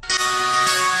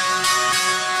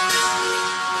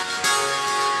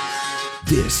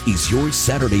This is your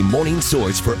Saturday morning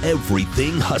source for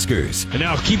everything Huskers. And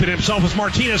now keeping himself with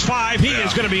Martinez 5. He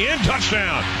is going to be in.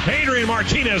 Touchdown. Adrian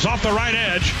Martinez off the right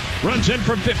edge. Runs in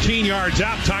from 15 yards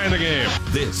out, tying the game.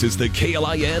 This is the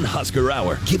KLIN Husker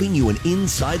Hour, giving you an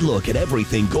inside look at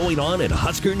everything going on in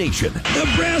Husker Nation.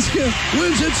 Nebraska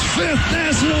wins its 5th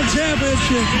national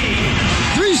championship.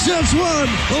 3 sets won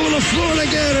over the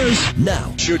Florida Gators.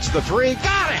 Now, shoots the 3.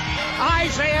 Got it!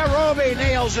 Isaiah Roby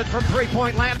nails it from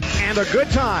three-point land. And a good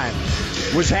time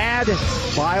was had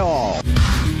by all.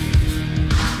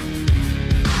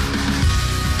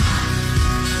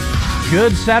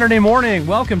 Good Saturday morning.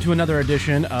 Welcome to another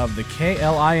edition of the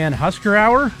KLIN Husker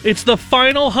Hour. It's the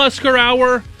final Husker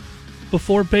Hour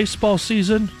before baseball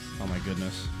season. Oh my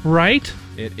goodness. Right?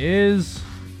 It is.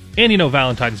 And you know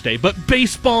Valentine's Day, but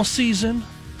baseball season.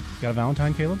 Got a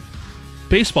Valentine, Caleb?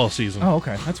 Baseball season. Oh,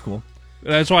 okay. That's cool.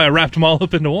 That's why I wrapped them all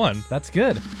up into one. That's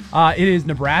good. It is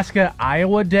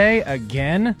Nebraska-Iowa Day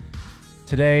again.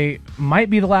 Today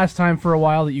might be the last time for a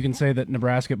while that you can say that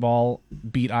Nebraska ball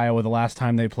beat Iowa the last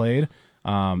time they played.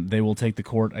 They will take the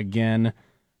court again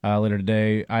later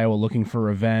today. Iowa looking for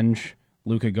revenge.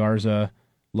 Luka Garza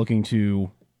looking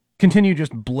to continue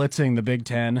just blitzing the Big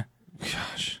Ten.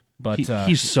 Gosh, but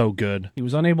he's so good. He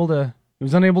was unable to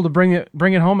bring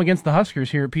it home against the Huskers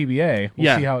here at PBA.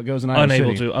 We'll see how it goes in Iowa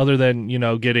Unable City. to, other than,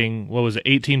 getting,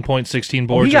 18 points, 16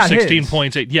 boards, or 16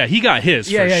 points. Yeah, he got his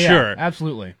for sure. Yeah,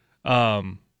 absolutely.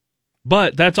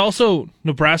 But that's also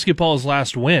Nebraska ball's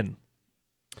last win.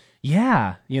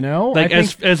 Yeah,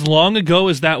 as long ago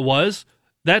as that was,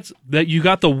 that you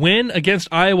got the win against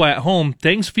Iowa at home.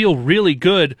 Things feel really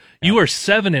good. Yeah. You are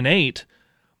 7-8,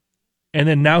 and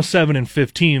then now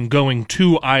 7-15 going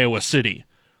to Iowa City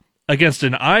against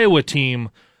an Iowa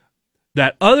team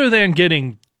that, other than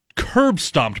getting curb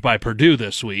stomped by Purdue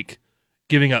this week,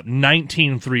 giving up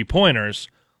 19 3-pointers,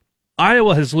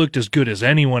 Iowa has looked as good as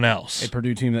anyone else. A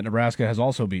Purdue team that Nebraska has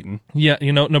also beaten. Yeah,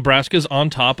 Nebraska's on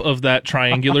top of that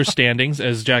triangular standings,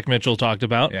 as Jack Mitchell talked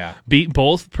about. Yeah. Beat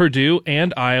both Purdue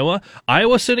and Iowa.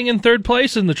 Iowa sitting in third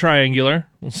place in the triangular.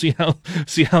 We'll see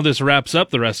how this wraps up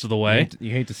the rest of the way.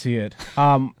 You hate to see it.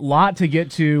 Lot to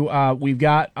get to. We've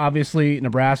got, obviously,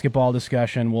 Nebraska ball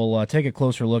discussion. We'll take a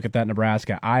closer look at that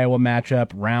Nebraska-Iowa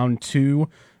matchup, round 2.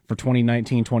 For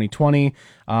 2019-2020.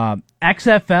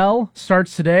 XFL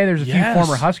starts today. There's a few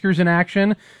former Huskers in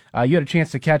action. You had a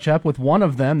chance to catch up with one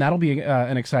of them. That'll be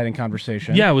an exciting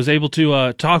conversation. Yeah, I was able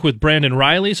to talk with Brandon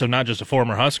Riley, so not just a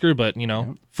former Husker, but,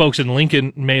 folks in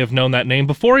Lincoln may have known that name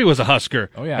before he was a Husker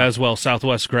as well,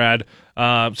 Southwest grad.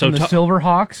 From the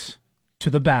Silverhawks to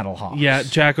the Battlehawks. Yeah,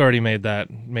 Jack already made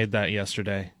that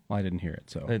yesterday. Well, I didn't hear it,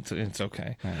 so it's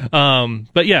okay. Right.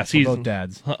 But yes, he's both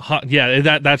dads.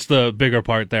 That's the bigger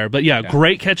part there. But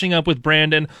great catching up with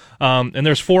Brandon. And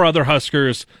there's 4 other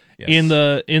Huskers in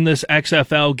this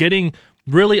XFL getting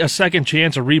really a second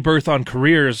chance, a rebirth on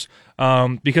careers.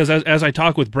 Because as I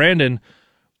talk with Brandon,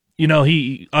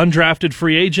 he undrafted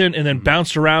free agent and then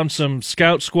bounced around some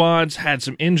scout squads, had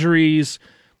some injuries.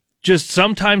 Just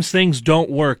sometimes things don't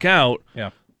work out.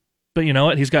 Yeah. But you know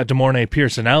what? He's got DeMornay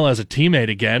Pearsonell as a teammate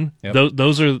again. Yep.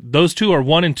 Those two are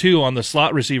 1 and 2 on the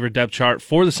slot receiver depth chart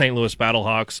for the St. Louis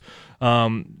Battlehawks.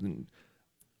 I'm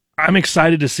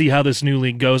excited to see how this new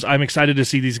league goes. I'm excited to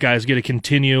see these guys get to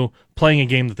continue playing a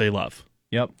game that they love.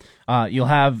 Yep. You'll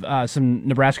have some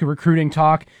Nebraska recruiting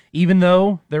talk. Even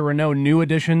though there were no new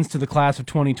additions to the class of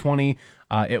 2020,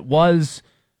 it was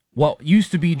what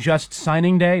used to be just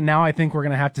signing day. Now I think we're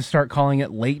going to have to start calling it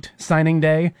late signing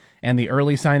day. And the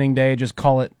early signing day, just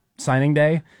call it signing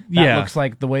day. That looks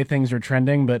like the way things are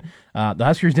trending, but the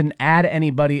Huskers didn't add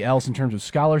anybody else in terms of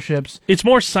scholarships. It's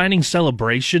more signing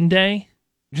celebration day.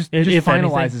 Just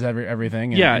finalizes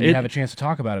everything, and you have a chance to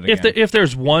talk about it again. If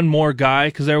there's one more guy,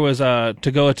 because there was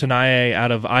Tagoa Tanaye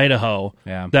out of Idaho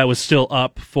that was still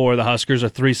up for the Huskers, a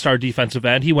 3-star defensive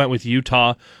end. He went with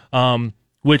Utah,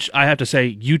 which I have to say,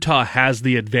 Utah has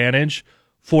the advantage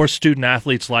for student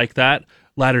athletes like that.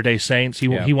 Latter-day Saints. He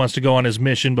wants to go on his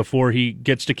mission before he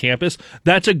gets to campus.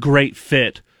 That's a great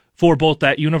fit for both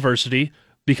that university,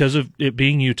 because of it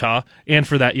being Utah, and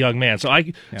for that young man.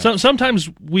 So sometimes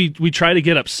we try to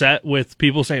get upset with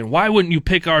people saying, why wouldn't you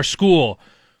pick our school?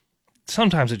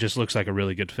 Sometimes it just looks like a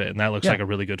really good fit, and that looks like a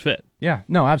really good fit. Yeah,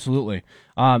 no, absolutely.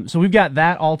 So we've got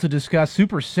that all to discuss.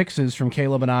 Super Sixes from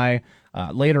Caleb and I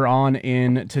later on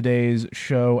in today's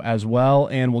show as well,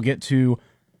 and we'll get to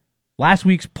last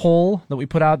week's poll that we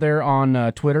put out there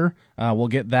on Twitter. We'll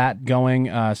get that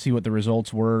going, see what the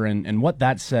results were, and what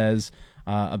that says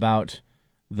about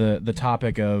the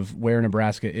topic of where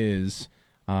Nebraska is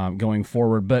going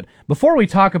forward. But before we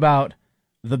talk about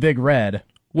the Big Red,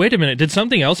 Wait a minute. Did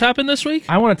something else happen this week?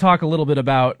 I want to talk a little bit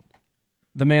about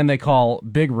the man they call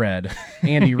Big Red,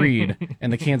 Andy Reid,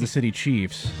 and the Kansas City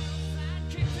Chiefs.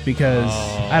 Because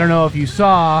I don't know if you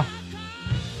saw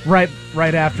right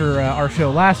after our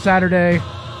show last Saturday,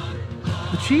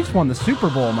 the Chiefs won the Super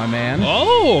Bowl, my man.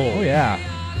 Oh yeah.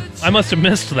 I must have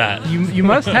missed that. You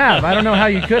must have. I don't know how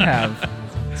you could have,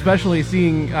 especially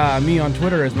seeing me on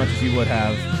Twitter as much as you would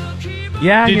have.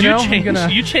 Yeah,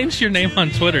 you changed your name on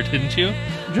Twitter, didn't you?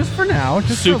 Just for now.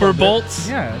 Just Super Bolts.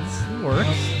 Yeah, it works.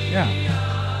 Yeah.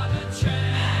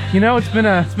 It's been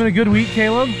a good week,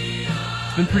 Caleb.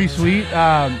 It's been pretty sweet.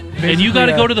 And you got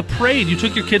to go to the parade. You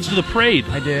took your kids to the parade.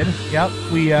 I did. Yep.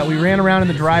 We ran around in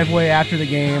the driveway after the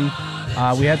game.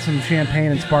 We had some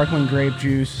champagne and sparkling grape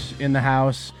juice in the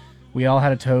house. We all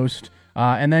had a toast.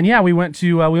 And then we went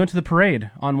to the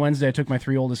parade on Wednesday. I took my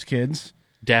 3 oldest kids.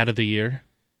 Dad of the year.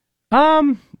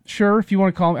 Sure, if you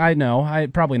want to call me. I know, I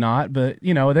probably not, but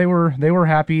they were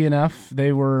happy enough.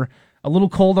 They were a little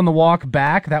cold on the walk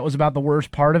back. That was about the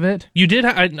worst part of it. You did.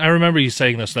 I remember you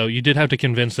saying this though. You did have to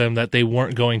convince them that they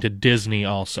weren't going to Disney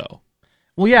also.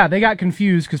 Well, yeah, they got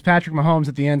confused because Patrick Mahomes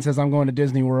at the end says, "I'm going to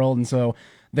Disney World," and so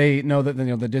they know that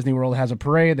the Disney World has a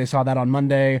parade. They saw that on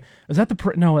Monday. Is that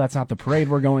the No, that's not the parade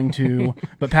we're going to.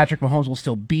 But Patrick Mahomes will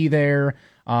still be there.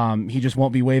 He just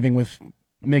won't be waving with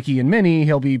Mickey and Minnie.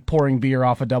 He'll be pouring beer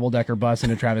off a double-decker bus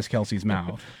into Travis Kelce's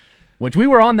mouth. Which we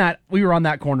were on that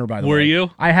corner, by the way. Were you?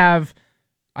 I had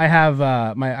my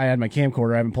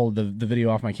camcorder. I haven't pulled the video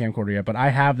off my camcorder yet, but I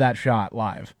have that shot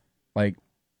live, like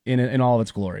in all of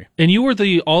its glory. And you were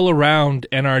the all-around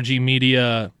NRG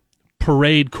Media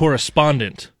parade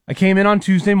correspondent. I came in on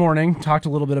Tuesday morning, talked a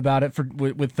little bit about it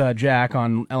with Jack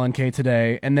on LNK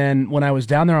Today, and then when I was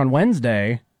down there on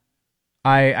Wednesday,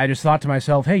 I just thought to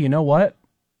myself, hey, you know what?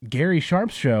 Gary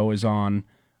Sharp's show is on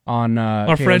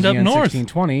our friend up north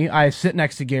 1620. I sit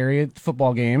next to Gary at the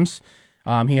football games.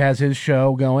 He has his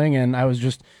show going, and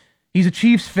he's a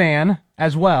Chiefs fan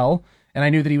as well, and I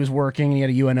knew that he was working, and he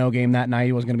had a UNO game that night.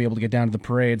 He wasn't going to be able to get down to the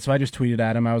parade, so I just tweeted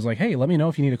at him. I was like, hey, let me know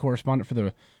if you need a correspondent for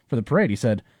the parade.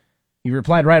 He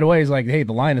replied right away. He's like, hey,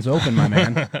 the line is open, my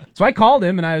man. So I called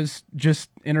him, and I was just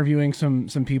interviewing some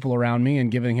people around me and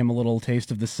giving him a little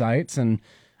taste of the sights, and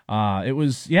it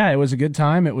was a good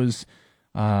time. It was,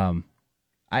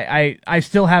 I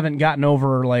still haven't gotten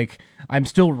over, like, I'm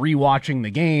still rewatching the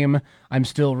game. I'm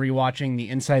still rewatching the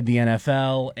Inside the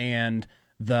NFL and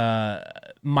the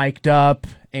Mic'd Up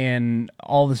and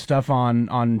all the stuff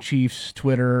on Chiefs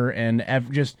Twitter and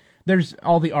there's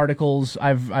all the articles.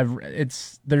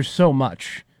 There's so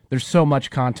much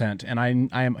content, and I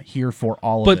am here for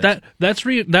all of it. But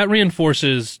that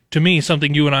reinforces to me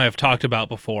something you and I have talked about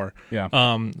before.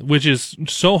 Yeah. Which is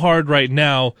so hard right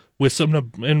now with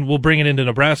and we'll bring it into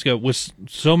Nebraska with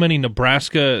so many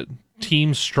Nebraska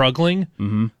teams struggling.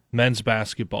 Mm-hmm. Men's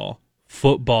basketball,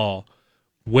 football,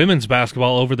 women's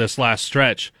basketball over this last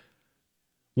stretch.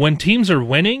 When teams are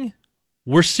winning,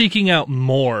 we're seeking out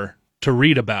more to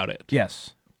read about it.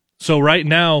 Yes. So right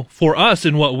now, for us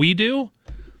and what we do,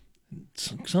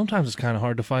 sometimes it's kind of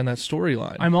hard to find that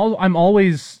storyline.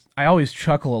 I always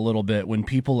chuckle a little bit when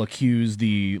people accuse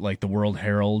the World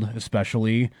Herald,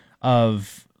 especially,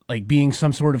 of like being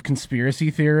some sort of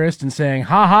conspiracy theorist and saying,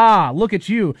 "Ha ha! Look at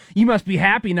you! You must be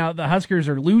happy now that the Huskers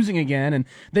are losing again, and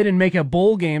they didn't make a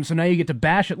bowl game, so now you get to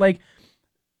bash it." Like,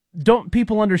 don't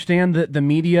people understand that the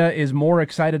media is more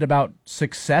excited about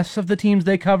success of the teams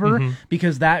they cover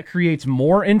because that creates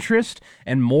more interest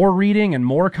and more reading and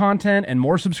more content and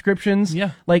more subscriptions?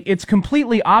 Yeah. Like, it's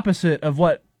completely opposite of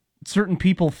what certain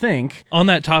people think. On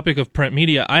that topic of print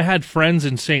media, I had friends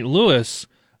in St. Louis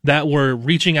that were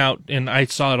reaching out, and I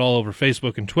saw it all over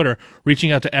Facebook and Twitter,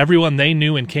 reaching out to everyone they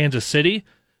knew in Kansas City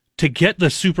to get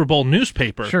the Super Bowl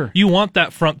newspaper. Sure. You want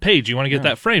that front page. You want to get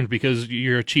that framed because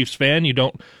you're a Chiefs fan.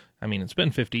 It's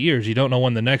been 50 years. You don't know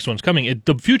when the next one's coming.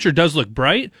 The future does look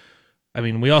bright. I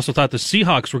mean, we also thought the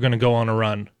Seahawks were going to go on a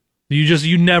run.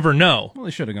 You never know. Well,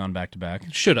 they should have gone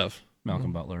back-to-back. Should have.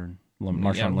 Malcolm Butler and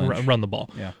Marshawn Lynch. Run the ball.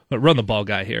 Yeah. But run the ball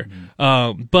guy here.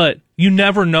 But you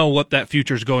never know what that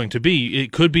future's going to be.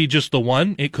 It could be just the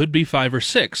one. It could be 5 or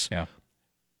 6. Yeah.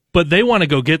 But they want to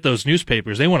go get those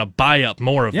newspapers. They want to buy up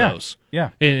more of those. Yeah.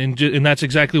 And that's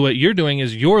exactly what you're doing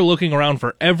is you're looking around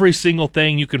for every single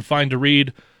thing you can find to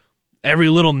read, every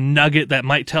little nugget that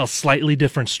might tell a slightly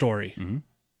different story. Mm-hmm.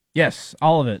 Yes,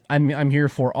 all of it. I'm here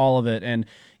for all of it. And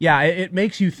yeah, it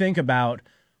makes you think about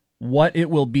what it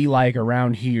will be like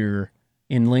around here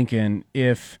in Lincoln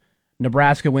if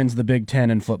Nebraska wins the Big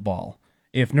Ten in football.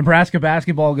 If Nebraska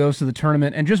basketball goes to the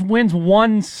tournament and just wins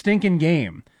one stinking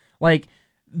game. Like,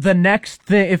 the next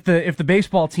thing, if the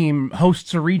baseball team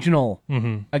hosts a regional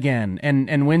again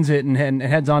and wins it and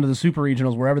heads on to the super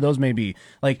regionals, wherever those may be,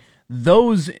 like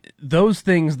those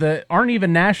things that aren't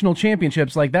even national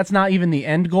championships, like that's not even the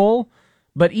end goal,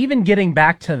 but even getting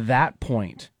back to that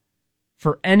point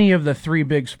for any of the three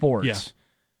big sports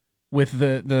with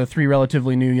the three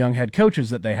relatively new young head coaches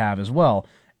that they have as well,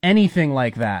 anything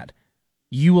like that,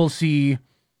 you will see.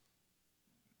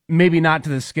 Maybe not to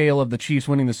the scale of the Chiefs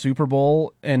winning the Super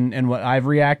Bowl and what I've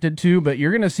reacted to, but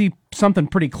you're going to see something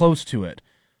pretty close to it.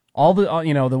 All the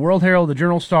the World Herald, the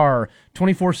Journal Star,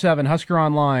 24/7, Husker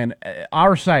Online,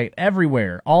 our site,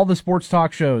 everywhere, all the sports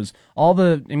talk shows,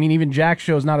 even Jack's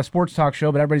show is not a sports talk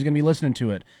show, but everybody's going to be listening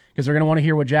to it because they're going to want to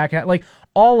hear what Jack had. Like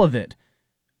all of it,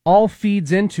 all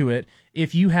feeds into it.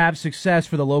 If you have success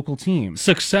for the local team,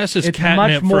 success is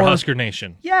catnip for Husker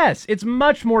Nation. Yes, it's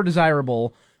much more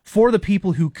desirable for the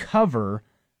people who cover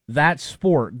that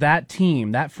sport, that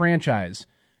team, that franchise,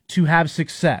 to have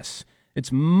success.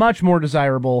 It's much more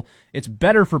desirable. It's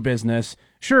better for business.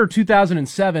 Sure,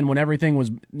 2007, when everything was,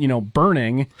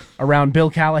 burning around Bill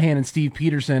Callahan and Steve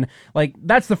Peterson, like,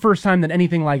 that's the first time that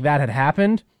anything like that had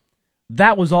happened.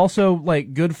 That was also,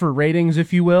 like, good for ratings,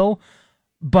 if you will,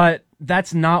 but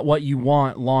that's not what you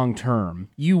want long term.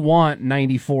 You want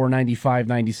 94, 95,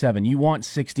 97. You want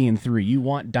 60-3. You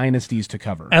want dynasties to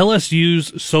cover.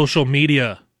 LSU's social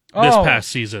media this past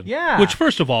season. Yeah. Which,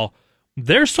 first of all,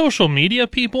 their social media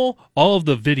people, all of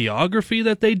the videography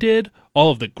that they did,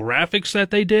 all of the graphics that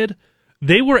they did,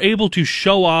 they were able to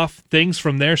show off things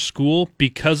from their school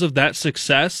because of that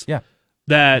success. Yeah.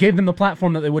 That gave them the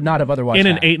platform that they would not have otherwise in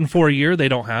had. an 8-4 year they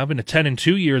don't have, in a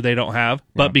 10-2 year they don't have,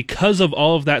 but because of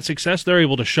all of that success, they're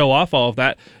able to show off all of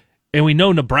that. And we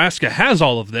know Nebraska has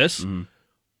all of this.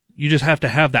 You just have to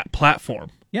have that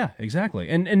platform. Yeah, exactly.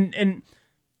 And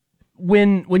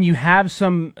when you have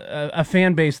a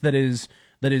fan base that is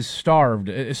starved,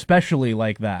 especially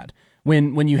like that,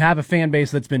 when you have a fan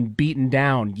base that's been beaten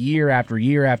down year after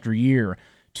year after year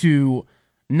to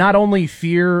not only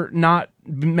fear not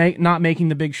making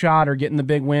the big shot or getting the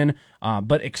big win,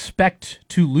 but expect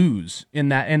to lose in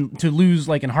that, and to lose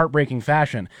like in heartbreaking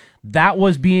fashion. That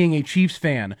was being a Chiefs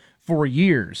fan for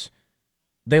years.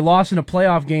 They lost in a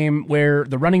playoff game where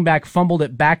the running back fumbled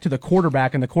it back to the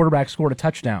quarterback and the quarterback scored a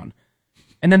touchdown.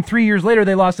 And then 3 years later,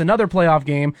 they lost another playoff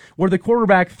game where the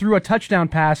quarterback threw a touchdown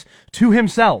pass to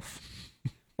himself.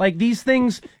 Like, these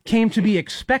things came to be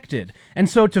expected. And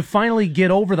so to finally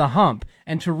get over the hump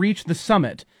and to reach the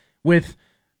summit with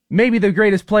maybe the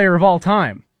greatest player of all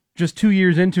time, just 2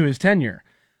 years into his tenure,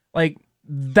 like,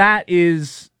 that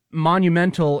is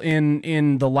monumental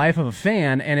in the life of a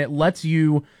fan, and it lets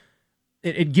you,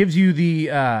 it gives you the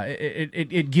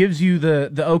it gives you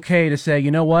the okay to say, you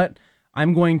know what,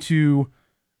 I'm going to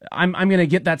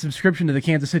get that subscription to the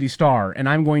Kansas City Star, and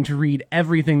I'm going to read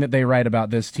everything that they write about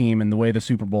this team and the way the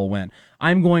Super Bowl went.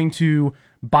 I'm going to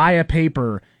buy a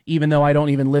paper, even though I don't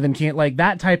even live in Kansas. Like,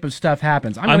 that type of stuff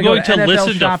happens. I'm going to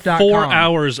listen to 4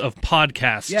 hours of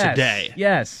podcasts today.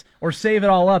 Yes, or save it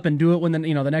all up and do it when the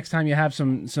next time you have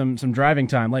some driving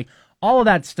time. Like, all of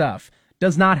that stuff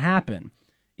does not happen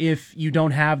if you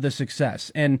don't have the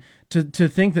success. And to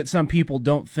think that some people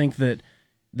don't think that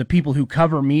the people who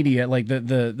cover media, like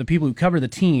the people who cover the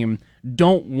team,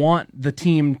 don't want the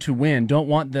team to win, don't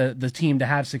want the team to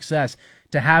have success,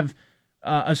 to have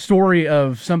a story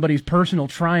of somebody's personal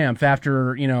triumph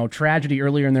after tragedy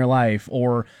earlier in their life,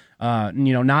 or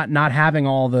not having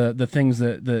all the things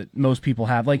that most people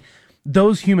have. Like,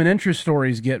 those human interest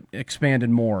stories get expanded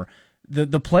more.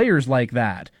 The players like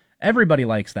that. Everybody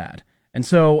likes that, and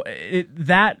so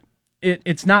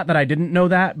it's not that I didn't know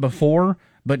that before.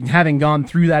 But having gone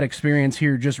through that experience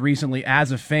here just recently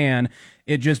as a fan,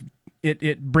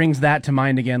 it brings that to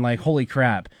mind again. Like, holy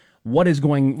crap, what is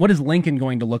Lincoln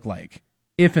going to look like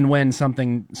if and when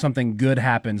something good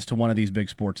happens to one of these big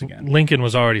sports again? Lincoln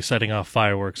was already setting off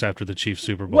fireworks after the Chiefs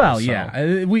Super Bowl. Well,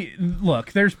 yeah,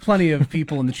 there's plenty of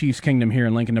people in the Chiefs Kingdom here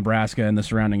in Lincoln, Nebraska, and the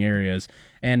surrounding areas,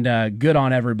 and good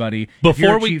on everybody. If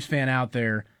you're a Chiefs fan out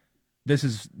there, This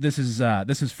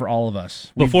is for all of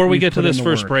us. Before we get to this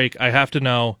first break, I have to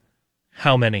know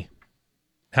how many.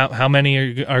 How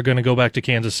many are going to go back to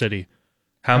Kansas City?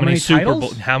 How many Super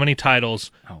Bowl? How many titles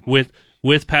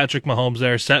with Patrick Mahomes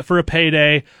there, set for a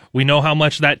payday? We know how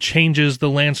much that changes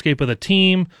the landscape of the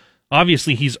team.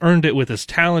 Obviously, he's earned it with his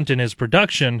talent and his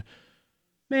production.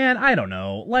 Man, I don't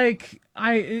know. Like,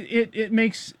 it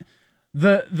makes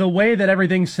the way that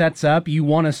everything sets up. You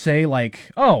want to say,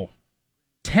 like,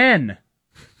 10.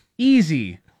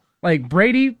 Easy. Like,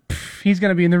 Brady, he's going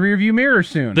to be in the rearview mirror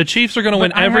soon. The Chiefs are going to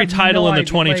win every title in the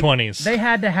 2020s. Like, they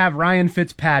had to have Ryan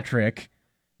Fitzpatrick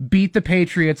beat the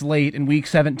Patriots late in Week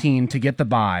 17 to get the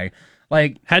bye.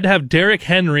 Like, had to have Derrick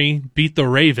Henry beat the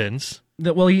Ravens.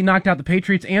 Well, he knocked out the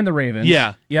Patriots and the Ravens.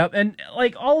 Yeah. Yep. And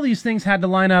like all these things had to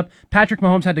line up. Patrick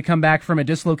Mahomes had to come back from a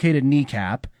dislocated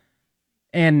kneecap,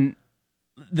 and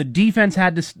the defense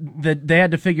had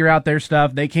to figure out their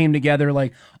stuff. They came together.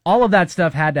 Like, all of that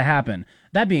stuff had to happen.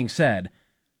 That being said,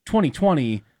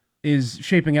 2020 is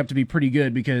shaping up to be pretty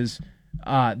good because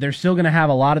they're still going to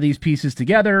have a lot of these pieces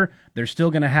together. They're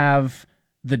still going to have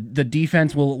the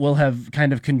defense will have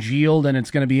kind of congealed, and it's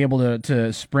going to be able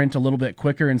to sprint a little bit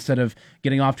quicker instead of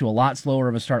getting off to a lot slower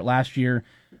of a start last year.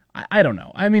 I don't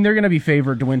know. I mean, they're going to be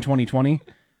favored to win 2020,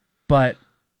 but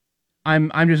I'm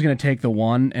just going to take the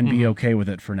one and be okay with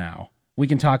it for now. We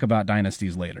can talk about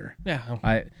dynasties later.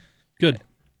 Yeah. Good.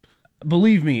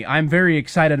 Believe me, I'm very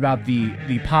excited about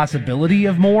the possibility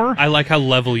of more. I like how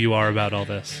level you are about all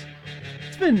this.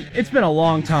 It's been a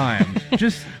long time.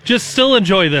 Just still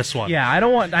enjoy this one. Yeah, I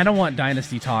don't want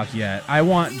dynasty talk yet. I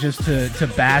want just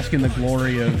to bask in the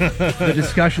glory of the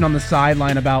discussion on the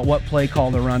sideline about what play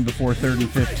call to run before 3rd and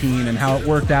 15 and how it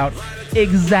worked out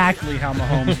exactly how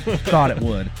Mahomes thought it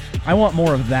would. I want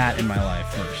more of that in my life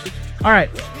first. All right,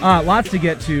 lots to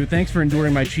get to. Thanks for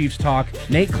enduring my Chiefs talk.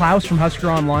 Nate Klaus from Husker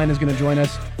Online is going to join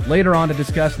us later on to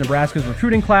discuss Nebraska's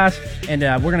recruiting class, and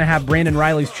we're going to have Brandon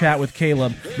Riley's chat with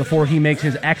Caleb before he makes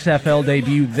his XFL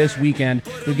debut this weekend.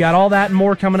 We've got all that and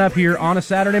more coming up here on a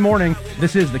Saturday morning.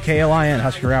 This is the KLIN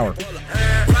Husker Hour.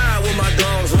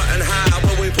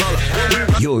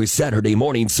 Your Saturday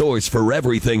morning source for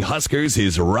everything Huskers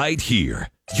is right here.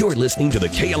 You're listening to the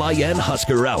KLIN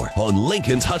Husker Hour on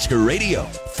Lincoln's Husker Radio,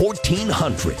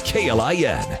 1400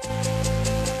 KLIN.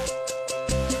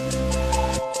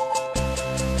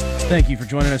 Thank you for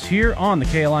joining us here on the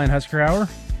KLIN Husker Hour.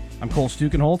 I'm Cole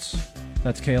Stukenholtz.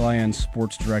 That's KLIN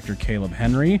Sports Director Caleb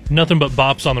Henry. Nothing but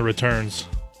bops on the returns.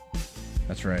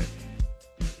 That's right.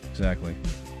 Exactly.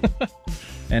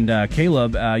 And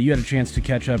Caleb, you had a chance to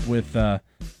catch up with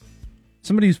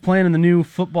somebody who's playing in the new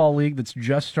football league that's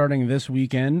just starting this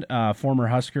weekend, former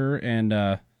Husker,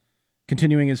 and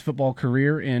continuing his football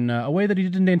career in a way that he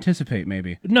didn't anticipate,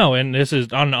 maybe. No, and this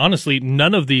is, honestly,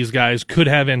 none of these guys could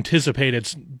have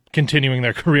anticipated continuing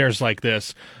their careers like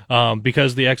this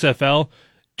because the XFL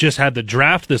just had the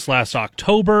draft this last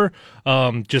October,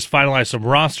 just finalized some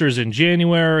rosters in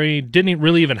January, didn't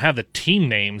really even have the team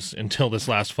names until this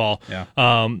last fall. Yeah.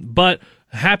 But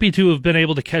happy to have been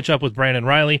able to catch up with Brandon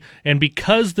Riley, and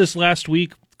because this last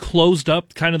week closed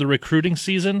up kind of the recruiting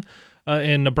season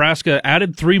in Nebraska,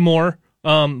 added 3 more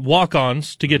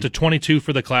walk-ons to get to 22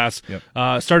 for the class.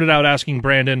 Yep. Started out asking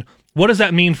Brandon, what does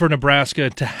that mean for Nebraska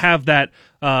to have that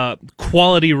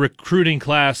quality recruiting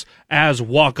class as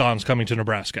walk-ons coming to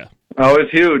Nebraska? Oh,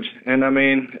 it's huge. And, I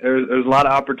mean, there's a lot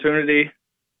of opportunity.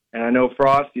 And I know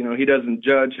Frost, he doesn't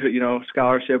judge,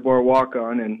 scholarship or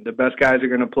walk-on, and the best guys are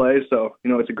going to play. So,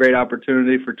 it's a great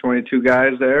opportunity for 22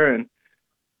 guys there, and,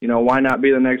 why not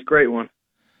be the next great one?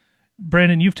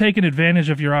 Brandon, you've taken advantage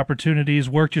of your opportunities,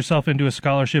 worked yourself into a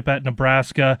scholarship at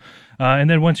Nebraska, and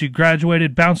then once you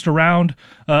graduated, bounced around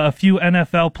a few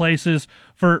NFL places.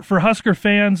 For Husker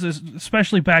fans,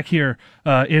 especially back here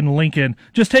in Lincoln,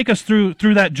 just take us through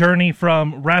that journey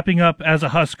from wrapping up as a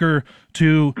Husker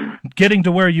to getting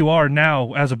to where you are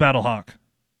now as a Battlehawk.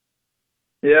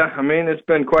 Yeah, I mean, it's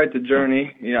been quite the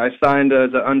journey. I signed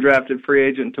as an undrafted free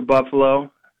agent to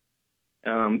Buffalo.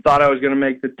 Thought I was going to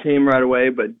make the team right away,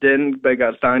 but didn't. But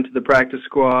got signed to the practice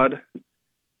squad,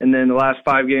 and then the last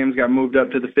 5 games got moved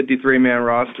up to the 53-man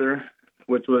roster,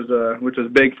 which was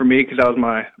big for me because that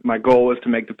was my goal was to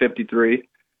make the 53.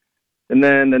 And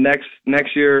then the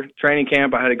next year training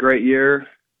camp, I had a great year.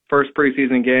 First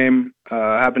preseason game,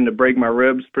 happened to break my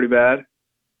ribs pretty bad,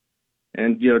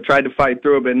 and tried to fight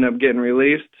through it, but ended up getting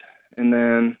released. And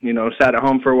then sat at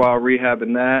home for a while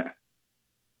rehabbing that.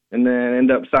 And then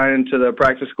ended up signing to the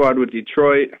practice squad with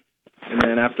Detroit. And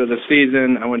then after the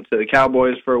season, I went to the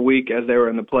Cowboys for a week as they were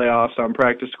in the playoffs on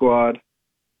practice squad.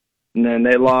 And then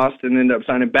they lost and ended up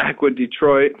signing back with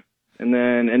Detroit. And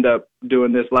then ended up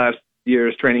doing this last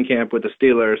year's training camp with the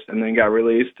Steelers and then got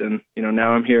released. And,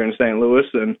 now I'm here in St. Louis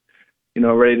and,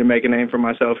 ready to make a name for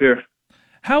myself here.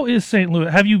 How is St. Louis?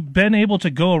 Have you been able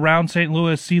to go around St.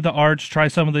 Louis, see the Arch, try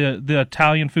some of the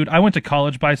Italian food? I went to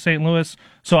college by St. Louis,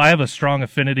 so I have a strong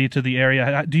affinity to the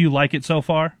area. Do you like it so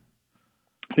far?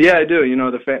 Yeah, I do.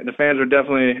 The fans are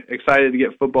definitely excited to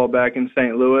get football back in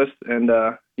St. Louis, and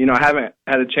I haven't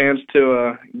had a chance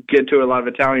to get to a lot of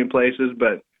Italian places,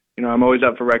 but I'm always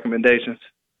up for recommendations.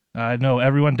 I know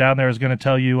everyone down there is going to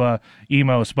tell you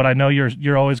Emos, but I know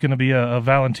you're always going to be a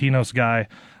Valentinos guy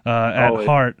at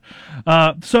heart.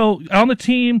 So on the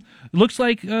team, looks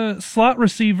like a slot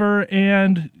receiver,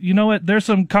 and you know what? There's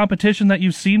some competition that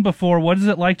you've seen before. What is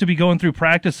it like to be going through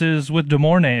practices with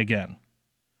DeMornay again?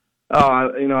 Oh,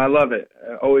 I love it.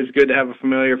 Always good to have a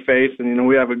familiar face, and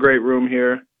we have a great room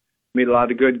here. Meet a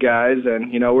lot of good guys,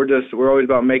 and we're always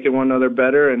about making one another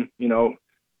better, and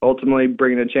ultimately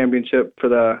bringing a championship for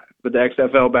the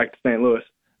XFL back to St. Louis.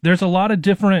 There's a lot of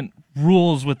different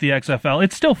rules with the XFL.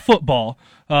 It's still football,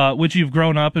 which you've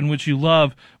grown up and which you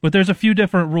love, but there's a few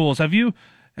different rules. Have you,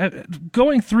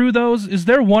 going through those, is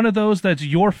there one of those that's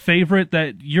your favorite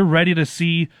that you're ready to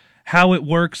see how it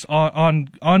works on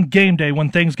game day when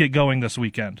things get going this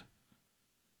weekend?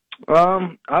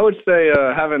 I would say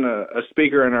having a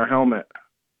speaker in our helmet.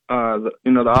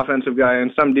 The offensive guy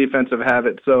and some defensive have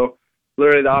it. So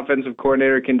literally the offensive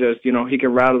coordinator can just, he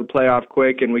can rattle the play off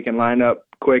quick and we can line up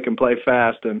quick and play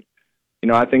fast. And,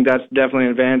 I think that's definitely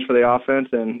an advantage for the offense.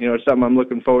 And, it's something I'm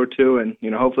looking forward to. And,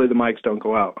 hopefully the mics don't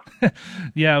go out.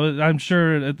 Yeah, I'm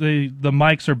sure the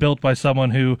mics are built by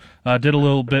someone who did a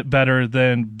little bit better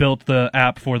than built the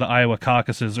app for the Iowa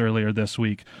caucuses earlier this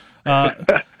week.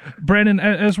 Brandon,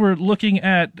 as we're looking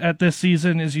at this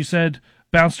season, as you said,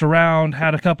 bounced around,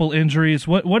 had a couple injuries.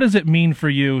 What does it mean for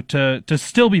you to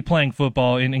still be playing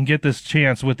football and get this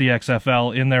chance with the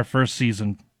XFL in their first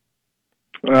season?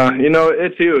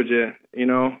 It's huge.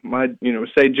 My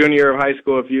say junior year of high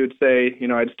school, if you would say,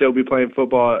 I'd still be playing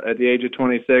football at the age of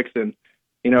 26 and,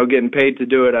 getting paid to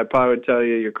do it, I probably would tell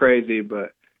you you're crazy.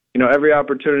 But, every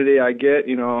opportunity I get,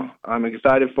 I'm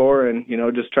excited for and,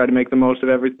 just try to make the most of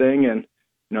everything. And,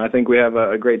 I think we have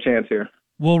a great chance here.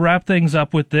 We'll wrap things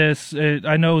up with this.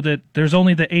 I know that there's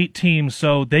only the 8 teams,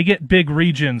 so they get big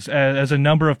regions as a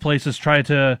number of places try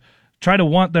to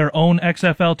want their own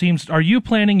XFL teams. Are you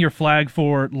planning your flag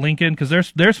for Lincoln? Because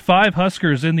there's 5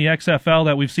 Huskers in the XFL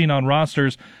that we've seen on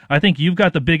rosters. I think you've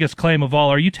got the biggest claim of all.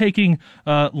 Are you taking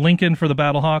Lincoln for the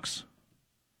Battlehawks?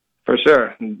 For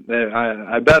sure.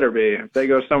 I better be. If they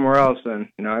go somewhere else, then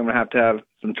I'm going to have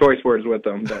some choice words with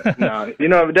them. But no,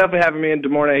 definitely having me in Des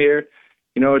Moines here.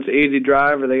 It's an easy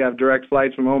drive, or they have direct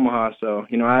flights from Omaha. So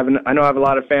I know I have a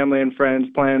lot of family and friends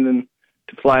planning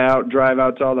to fly out, drive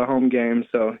out to all the home games.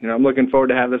 So I'm looking forward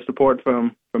to have the support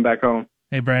from back home.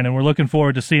 Hey, Brandon, we're looking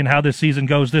forward to seeing how this season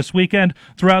goes this weekend,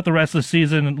 throughout the rest of the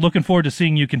season, and looking forward to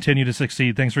seeing you continue to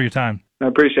succeed. Thanks for your time. I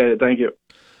appreciate it. Thank you.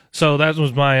 So that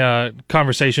was my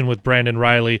conversation with Brandon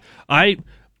Riley.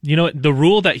 The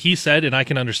rule that he said, and I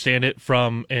can understand it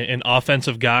from an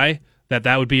offensive guy,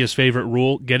 that would be his favorite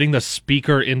rule, getting the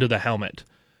speaker into the helmet.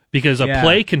 Because a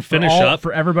play can finish up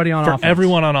for everybody on offense. For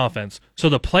everyone on offense. So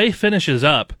the play finishes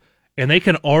up, and they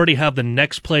can already have the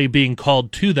next play being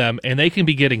called to them, and they can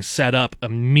be getting set up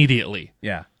immediately.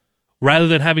 Yeah. Rather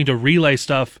than having to relay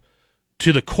stuff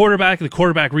to the quarterback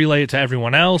relay it to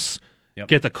everyone else,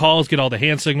 get the calls, get all the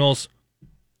hand signals.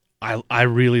 I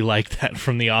really like that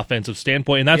from the offensive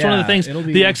standpoint, and that's one of the things the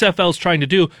XFL is trying to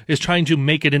do, is trying to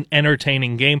make it an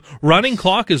entertaining game. Running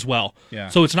clock as well. Yeah.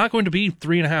 So it's not going to be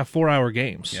 3.5, 4-hour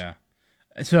games. Yeah.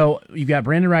 So you've got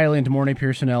Brandon Riley and DeMornay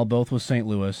Pearsonell, both with St.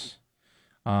 Louis.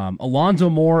 Alonzo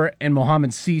Moore and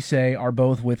Mohamed Cisse are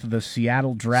both with the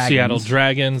Seattle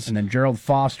Dragons. And then Gerald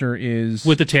Foster is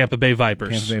with the Tampa Bay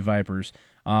Vipers.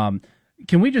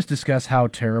 Can we just discuss how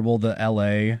terrible the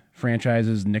LA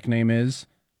franchise's nickname is?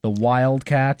 The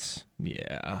Wildcats.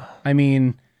 Yeah. I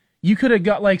mean, you could have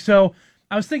got so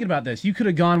I was thinking about this. You could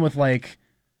have gone with like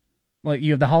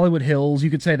you have the Hollywood Hills,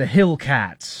 you could say the Hill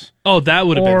Cats. Oh, that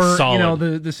would have been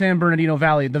solid. The San Bernardino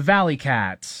Valley, the Valley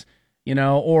Cats,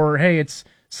 or hey, it's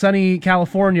sunny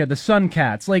California, the Sun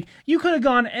Cats. You could have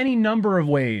gone any number of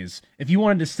ways if you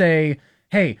wanted to say,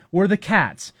 hey, we're the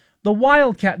Cats. The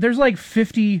Wildcat, there's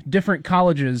 50 different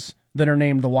colleges that are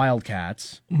named the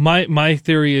Wildcats. My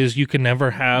theory is you can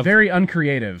never have... Very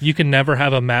uncreative. You can never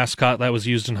have a mascot that was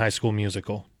used in High School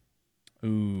Musical.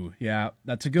 Ooh, yeah,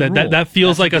 that's a good rule. That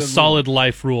feels like a solid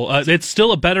life rule. It's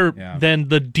still better than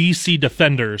the DC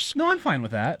Defenders. No, I'm fine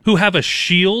with that. Who have a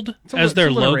shield as their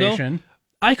logo.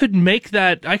 I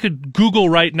could Google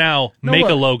right now,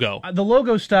 a logo. The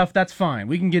logo stuff, that's fine.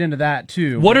 We can get into that,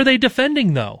 too. What are they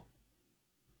defending, though?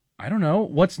 I don't know.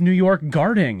 What's New York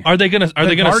guarding? Are they gonna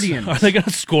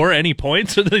score any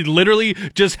points? Or do they literally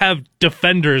just have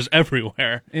defenders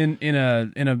everywhere? In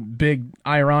a big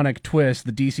ironic twist,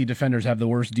 the DC Defenders have the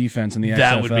worst defense in the XFL.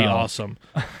 That would be awesome.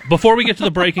 Before we get to the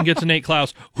break and get to Nate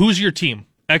Klaus, who's your team?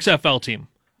 XFL team.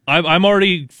 I'm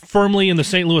already firmly in the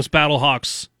St. Louis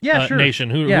Battlehawks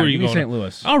nation. Who are you going? St.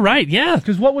 Louis. All right, yeah.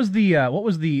 Because what was the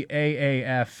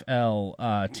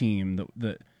AAFL team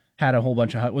that had a whole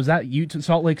bunch of... Was that Utah,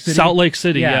 Salt Lake City? Salt Lake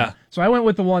City, yeah. So I went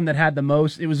with the one that had the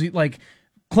most... It was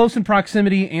close in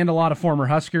proximity and a lot of former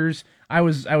Huskers. I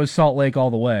was Salt Lake all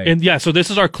the way. And yeah, so this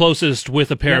is our closest with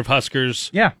a pair of Huskers.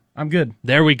 Yeah, I'm good.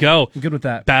 There we go. I'm good with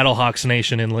that. Battlehawks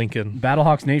Nation in Lincoln.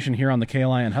 Battlehawks Nation here on the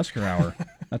KLIN Husker Hour.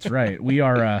 That's right. We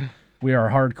are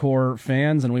hardcore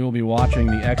fans, and we will be watching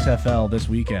the XFL this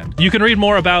weekend. You can read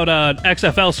more about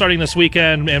XFL starting this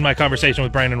weekend in my conversation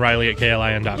with Brandon Riley at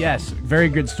KLIN.com. Yes, very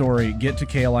good story. Get to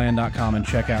KLIN.com and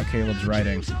check out Caleb's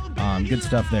writing. Good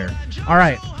stuff there. All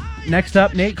right, next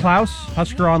up, Nate Klaus,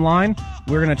 Husker Online.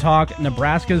 We're going to talk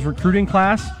Nebraska's recruiting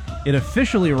class. It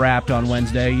officially wrapped on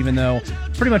Wednesday, even though it's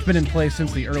pretty much been in place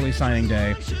since the early signing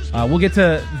day. We'll get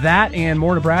to that and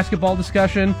more Nebraska ball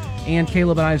discussion and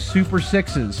Caleb and I's Super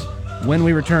Sixes when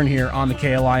we return here on the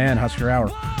KLIN Husker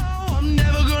Hour. I'm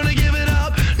never gonna give it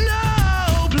up.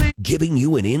 No, please. Giving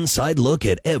you an inside look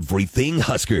at everything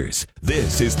Huskers.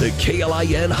 This is the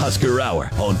KLIN Husker Hour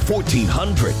on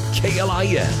 1400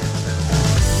 KLIN.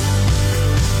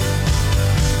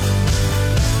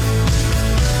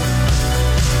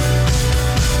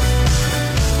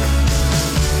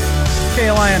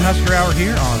 KLIN Husker Hour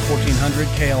here on 1400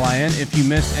 KLIN. If you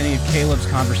missed any of Caleb's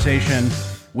conversation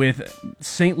with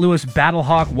St. Louis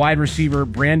Battlehawk wide receiver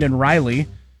Brandon Riley,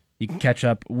 you can catch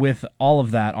up with all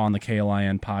of that on the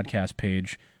KLIN podcast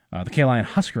page, the KLIN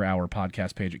Husker Hour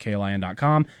podcast page at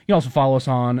KLIN.com. You can also follow us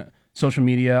on social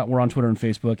media. We're on Twitter and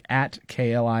Facebook at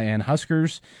KLIN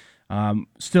Huskers.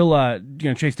 Still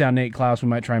chase down Nate Klaus. We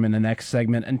might try him in the next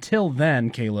segment. Until then,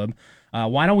 Caleb,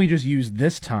 why don't we just use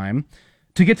this time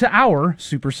to get to our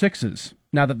Super Sixes?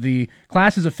 Now that the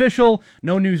class is official,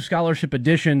 no new scholarship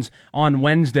additions on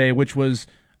Wednesday, which was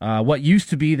what used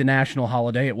to be the national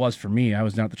holiday. It was for me. I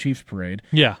was down at the Chiefs parade.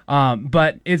 Yeah.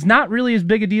 But it's not really as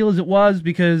big a deal as it was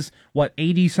because,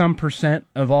 80%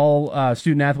 of all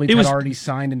student athletes had already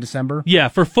signed in December? Yeah,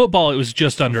 for football, it was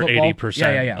just under 80%.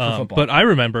 Yeah, for football. But I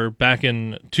remember back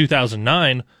in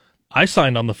 2009, I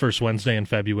signed on the first Wednesday in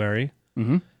February.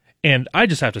 Mm-hmm. And I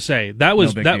just have to say, that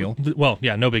was no big deal. Well,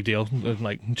 yeah, no big deal.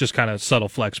 Like, just kind of subtle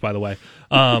flex, by the way.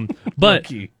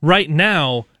 But right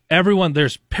now,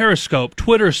 there's Periscope,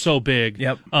 Twitter's so big.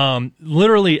 Yep.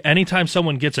 Literally, anytime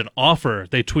someone gets an offer,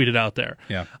 they tweet it out there.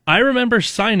 Yeah. I remember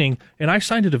signing, and I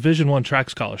signed a Division I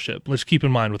track scholarship. Let's keep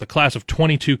in mind, with a class of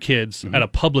 22 kids at a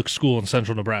public school in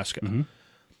central Nebraska. Mm-hmm.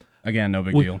 Again, no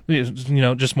big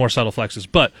deal. Just more subtle flexes.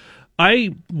 But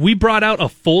we brought out a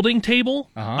folding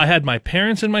table. I had my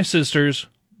parents and my sisters,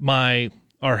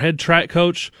 our head track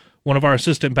coach, one of our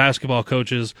assistant basketball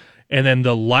coaches, and then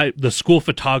the school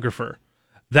photographer.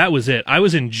 That was it. I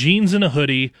was in jeans and a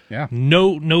hoodie. Yeah.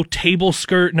 No table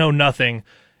skirt, no nothing.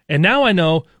 And now I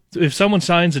know if someone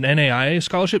signs an NAIA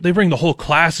scholarship, they bring the whole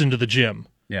class into the gym.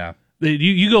 Yeah.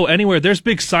 You go anywhere, there's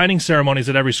big signing ceremonies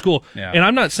at every school. Yeah. And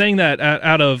I'm not saying that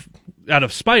out of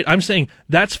spite. I'm saying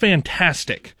that's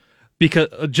fantastic. Because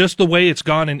just the way it's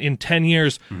gone in 10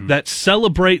 years, that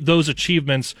celebrate those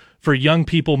achievements for young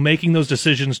people making those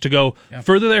decisions to go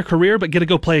further their career, but get to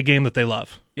go play a game that they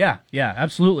love. Yeah,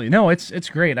 absolutely. No, it's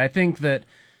great. I think that,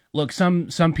 look,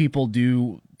 some people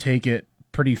do take it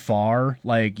pretty far.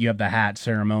 Like, you have the hat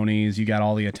ceremonies, you got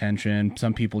all the attention.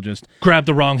 Some people just grab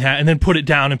the wrong hat and then put it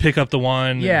down and pick up the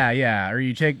one. Yeah. Or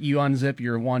you unzip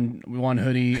your one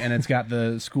hoodie and it's got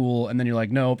the school, and then you're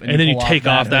like, nope. And then you take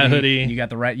off that hoodie. And you got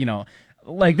the right,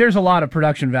 like, there's a lot of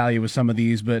production value with some of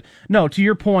these, but no, to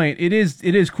your point, it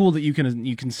is cool that you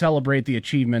can celebrate the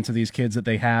achievements of these kids that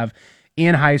they have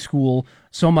in high school,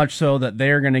 so much so that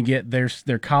they're going to get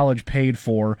their college paid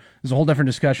for. There's a whole different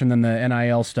discussion than the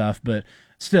NIL stuff, but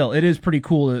still, it is pretty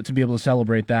cool to be able to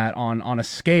celebrate that on a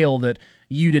scale that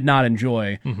you did not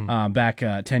enjoy back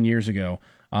 10 years ago.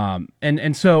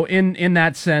 And so in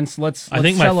that sense, let's I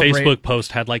think celebrate. My Facebook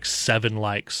post had like 7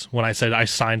 likes when I said I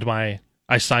signed my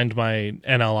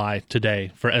NLI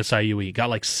today for SIUE. Got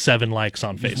like 7 likes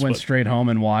on Facebook. Just went straight home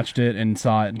and watched it and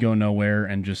saw it go nowhere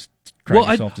and just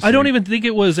cried yourself to sleep. I don't even think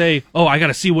it was I got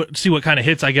to see what kind of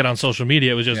hits I get on social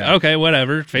media. It was just, okay,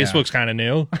 whatever. Facebook's kind of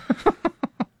new.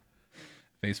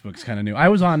 Facebook's kind of new. I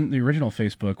was on the original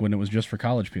Facebook when it was just for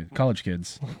college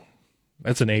kids.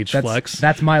 That's an age flex.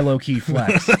 That's my low-key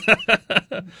flex.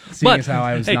 Seeing as how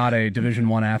I was not a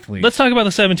Division I athlete. Let's talk about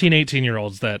the 17,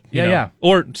 18-year-olds that,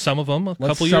 or some of them couple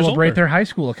years older. Let's celebrate their high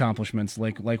school accomplishments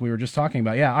like we were just talking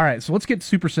about. Yeah, all right, so let's get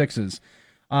Super Sixes.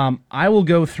 I will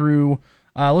go through,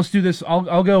 let's do this.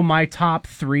 I'll go my top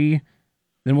 3,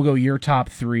 then we'll go your top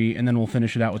 3, and then we'll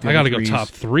finish it out with the I got to go top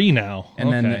 3 now.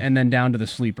 And then down to the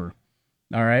sleeper.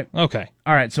 All right? Okay.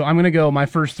 All right, so I'm going to go my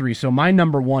first 3. So my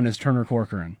number 1 is Turner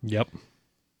Corcoran. Yep.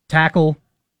 Tackle.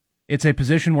 It's a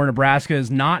position where Nebraska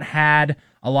has not had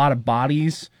a lot of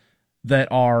bodies that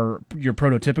are your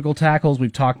prototypical tackles.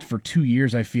 We've talked for 2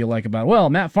 years, I feel like, about, well,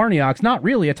 Matt Farniok's not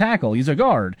really a tackle. He's a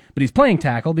guard, but he's playing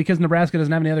tackle because Nebraska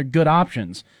doesn't have any other good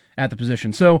options at the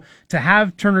position. So to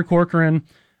have Turner Corcoran,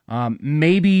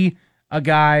 maybe a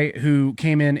guy who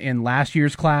came in last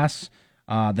year's class,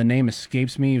 the name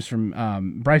escapes me, he was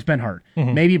from Bryce Benhart.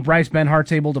 Mm-hmm. Maybe Bryce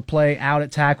Benhart's able to play out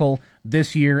at tackle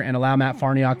this year and allow Matt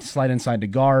Farniok to slide inside to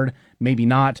guard. Maybe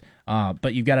not,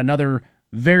 but you've got another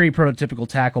very prototypical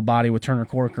tackle body with Turner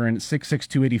Corcoran, 6'6",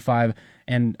 285.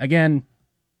 And again,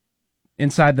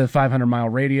 inside the 500-mile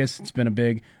radius, it's been a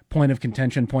big point of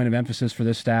contention, point of emphasis for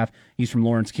this staff. He's from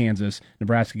Lawrence, Kansas.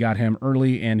 Nebraska got him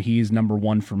early, and he's number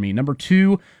 1 for me. Number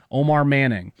 2, Omar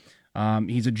Manning.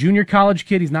 He's a junior college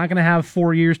kid. He's not going to have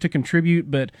 4 years to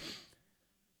contribute, but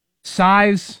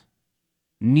size,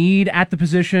 need at the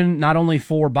position, not only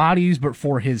for bodies, but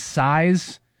for his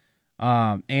size.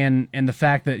 And the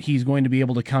fact that he's going to be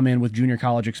able to come in with junior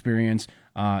college experience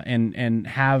and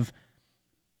have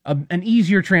an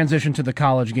easier transition to the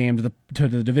college game, to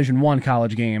the Division I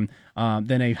college game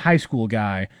than a high school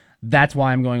guy. That's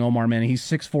why I'm going Omar Manning. He's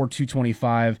 6'4",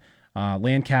 225,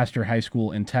 Lancaster High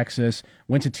School in Texas.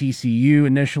 Went to TCU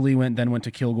initially, then went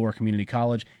to Kilgore Community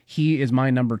College. He is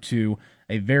my number 2,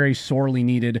 a very sorely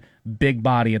needed big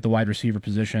body at the wide receiver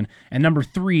position. And number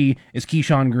 3 is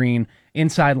Keyshawn Green,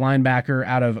 inside linebacker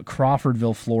out of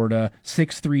Crawfordville, Florida,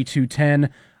 6'3",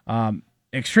 210.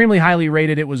 Extremely highly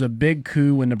rated. It was a big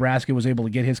coup when Nebraska was able to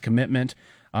get his commitment.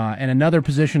 And another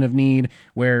position of need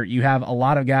where you have a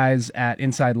lot of guys at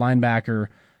inside linebacker,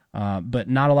 but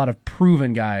not a lot of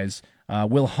proven guys.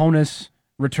 Will Honus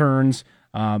returns,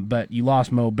 but you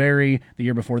lost Mo Berry. The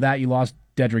year before that, you lost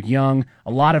Dedrick Young.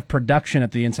 A lot of production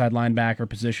at the inside linebacker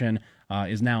position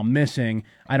is now missing.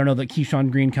 I don't know that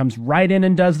Keyshawn Green comes right in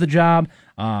and does the job.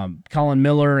 Colin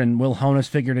Miller and Will Honus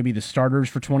figure to be the starters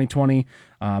for 2020,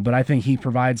 but I think he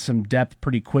provides some depth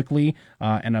pretty quickly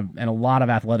and a lot of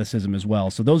athleticism as well.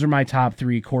 So those are my top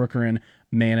 3, Corcoran,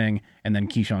 Manning, and then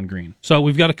Keyshawn Green. So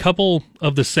we've got a couple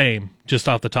of the same just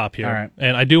off the top here. All right.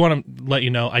 And I do want to let you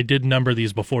know, I did number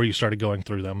these before you started going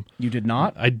through them. You did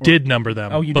not? I did number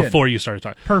them before you started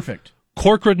talking. Perfect.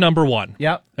 Corcoran, number 1.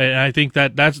 Yep. And I think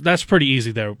that's pretty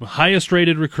easy there. Highest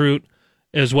rated recruit,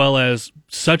 as well as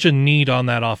such a need on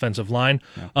that offensive line.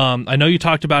 Yeah. I know you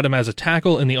talked about him as a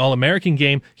tackle in the All-American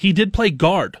game. He did play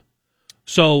guard.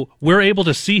 So we're able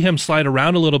to see him slide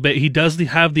around a little bit. He does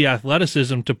have the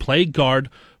athleticism to play guard,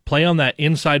 play on that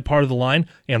inside part of the line,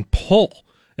 and pull.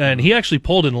 And he actually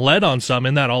pulled and led on some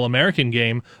in that All-American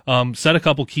game, set a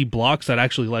couple key blocks that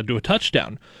actually led to a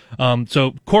touchdown.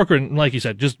 So Corcoran, like you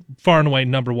said, just far and away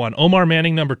number 1. Omar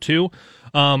Manning, number 2.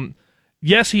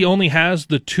 Yes, he only has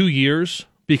the 2 years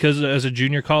because as a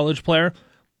junior college player,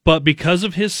 but because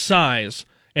of his size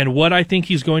and what I think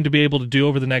he's going to be able to do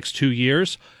over the next 2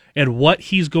 years, and what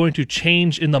he's going to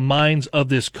change in the minds of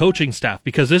this coaching staff,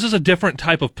 because this is a different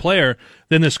type of player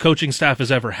than this coaching staff has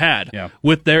ever had. Yeah.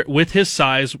 With his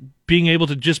size, being able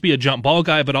to just be a jump ball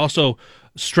guy, but also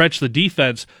stretch the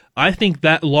defense, I think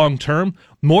that long term,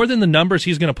 more than the numbers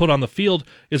he's going to put on the field,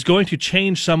 is going to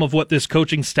change some of what this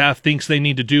coaching staff thinks they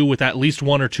need to do with at least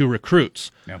 1 or 2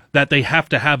 recruits, that they have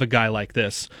to have a guy like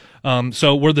this.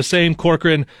 So we're the same,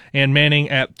 Corcoran and Manning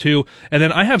at 2. And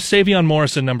then I have Savion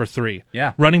Morrison, number 3.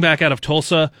 Yeah. Running back out of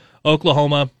Tulsa,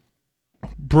 Oklahoma.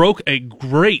 Broke a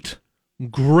great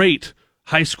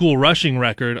high school rushing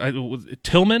record.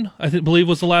 Tillman, believe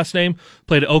was the last name.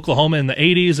 Played at Oklahoma in the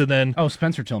 80s, and then... Oh,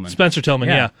 Spencer Tillman.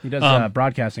 Yeah. He does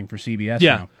broadcasting for CBS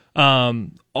now.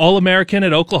 All-American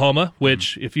at Oklahoma,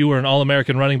 which if you were an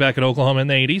All-American running back at Oklahoma in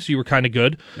the 80s, you were kind of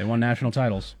good. They won national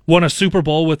titles. Won a Super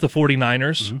Bowl with the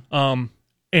 49ers,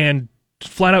 and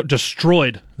flat out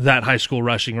destroyed that high school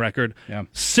rushing record. Yeah.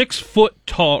 6 foot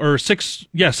tall, 6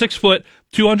 foot,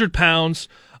 200 pounds.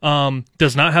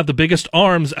 Does not have the biggest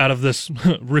arms out of this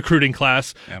recruiting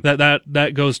class. Yep.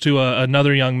 That goes to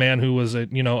another young man who was a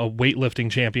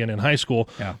weightlifting champion in high school.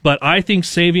 Yeah. But I think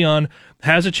Savion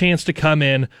has a chance to come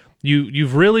in.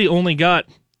 You've really only got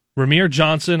Ramir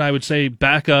Johnson, I would say,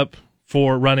 backup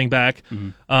for running back.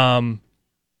 Mm-hmm.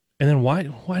 And then why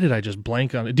did I just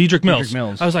blank on it? Dedrick Mills.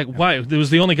 I was like, why? It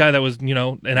was the only guy that was,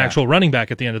 an actual running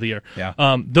back at the end of the year. Yeah.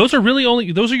 Those are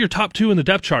your top 2 in the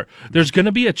depth chart. There's going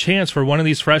to be a chance for one of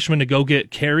these freshmen to go get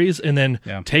carries and then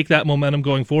take that momentum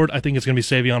going forward. I think it's going to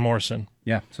be Savion Morrison.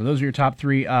 Yeah. So those are your top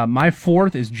 3. My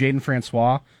 4th is Jaden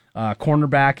Francois,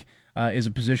 cornerback is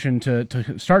a position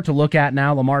to start to look at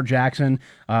now. Lamar Jackson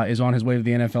is on his way to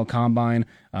the NFL Combine.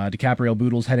 DiCaprio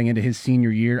Boodle's heading into his senior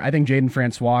year. I think Jaden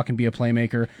Francois can be a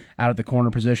playmaker out at the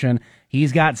corner position.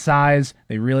 He's got size.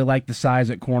 They really like the size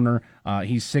at corner.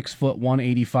 He's 6 foot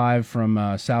 185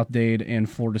 from South Dade in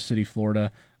Florida City,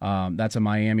 Florida. That's a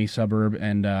Miami suburb,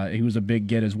 and he was a big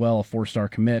get as well, a 4-star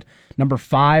commit. Number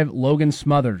 5, Logan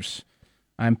Smothers.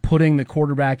 I'm putting the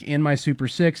quarterback in my Super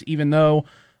 6, even though,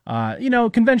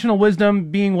 conventional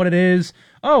wisdom being what it is.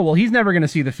 Oh, well, he's never going to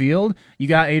see the field. You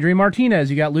got Adrian Martinez.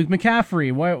 You got Luke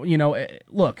McCaffrey.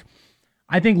 Look,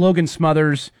 I think Logan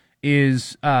Smothers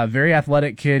is a very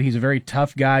athletic kid. He's a very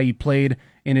tough guy. He played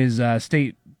in his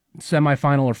state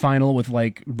semifinal or final with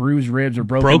like bruised ribs or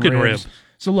broken ribs.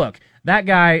 So look, that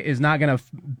guy is not going to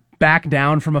back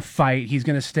down from a fight. He's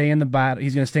going to stay in the battle.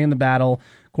 He's going to stay in the battle.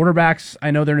 Quarterbacks,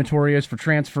 I know they're notorious for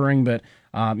transferring, but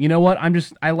you know what?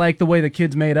 I like the way the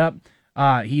kid's made up.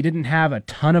 He didn't have a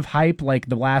ton of hype like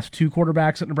the last 2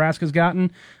 quarterbacks that Nebraska's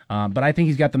gotten, but I think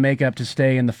he's got the makeup to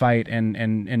stay in the fight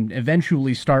and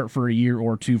eventually start for a year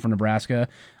or 2 for Nebraska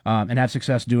and have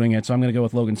success doing it. So I'm going to go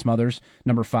with Logan Smothers,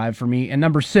 number 5 for me. And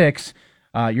number 6,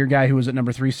 your guy who was at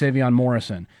number 3, Savion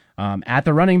Morrison. At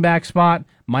the running back spot,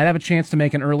 might have a chance to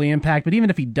make an early impact, but even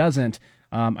if he doesn't,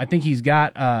 I think he's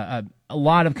got a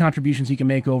lot of contributions he can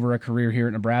make over a career here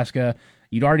at Nebraska.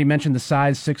 You'd already mentioned the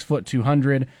size, 6 foot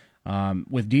 200.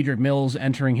 With Dedrick Mills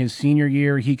entering his senior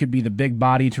year, he could be the big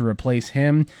body to replace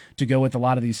him, to go with a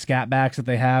lot of these scat backs that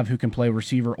they have who can play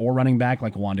receiver or running back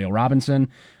like Wandale Robinson.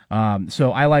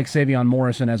 So I like Savion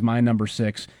Morrison as my number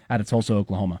 6 out of Tulsa,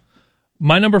 Oklahoma.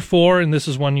 My number 4, and this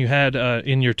is one you had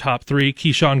in your top 3,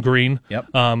 Keyshawn Green.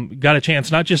 Yep. Got a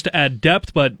chance not just to add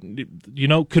depth, but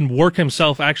can work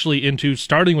himself actually into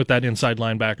starting with that inside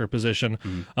linebacker position.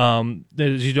 Mm-hmm.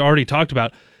 As you already talked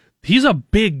about, he's a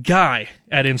big guy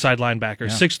at inside linebacker,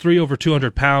 6'3", over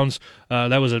 200 pounds.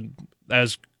 That was,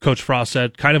 as Coach Frost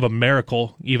said, kind of a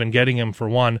miracle even getting him for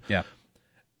one. Yeah.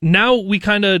 Now we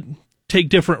kind of take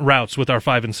different routes with our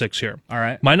 5 and 6 here. All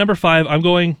right. My number 5, I'm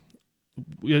going.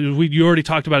 You already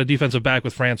talked about a defensive back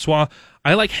with Francois.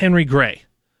 I like Henry Gray.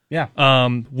 Yeah.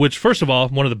 Which, first of all,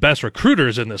 one of the best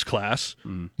recruiters in this class,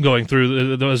 going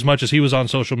through as much as he was on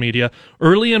social media.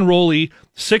 Early enrollee,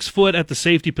 6 foot at the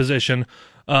safety position.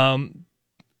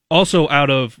 Also out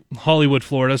of Hollywood,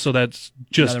 Florida, so that's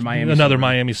just another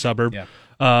Miami suburb.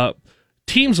 Yeah.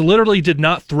 Teams literally did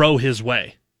not throw his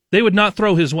way. They would not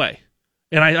throw his way.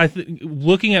 And I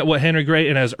looking at what Henry Gray,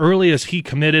 and as early as he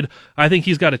committed, I think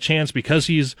he's got a chance because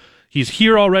he's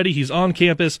here already. He's on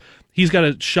campus. He's got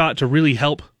a shot to really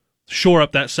help shore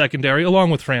up that secondary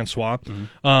along with Francois.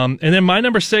 Mm-hmm. And then my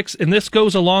number 6, and this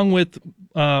goes along with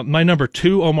my number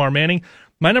 2, Omar Manning.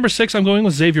 My number 6, I'm going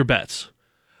with Xavier Betts.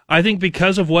 I think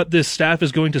because of what this staff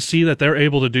is going to see that they're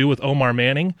able to do with Omar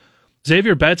Manning,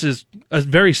 Xavier Betts is a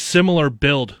very similar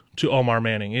build to Omar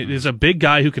Manning. It is a big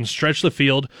guy who can stretch the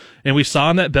field, and we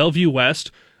saw him at Bellevue West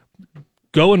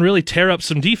go and really tear up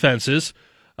some defenses.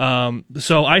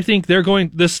 So I think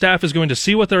this staff is going to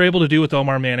see what they're able to do with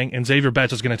Omar Manning, and Xavier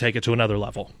Betts is going to take it to another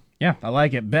level. Yeah, I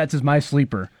like it. Betts is my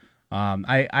sleeper.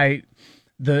 The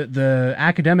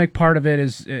academic part of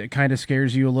it kind of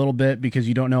scares you a little bit because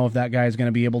you don't know if that guy is going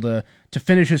to be able to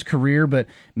finish his career, but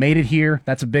made it here.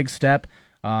 That's a big step.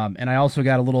 And I also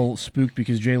got a little spooked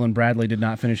because Jalen Bradley did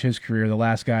not finish his career. The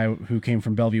last guy who came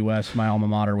from Bellevue West, my alma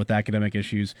mater, with academic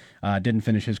issues, didn't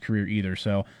finish his career either.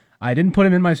 So I didn't put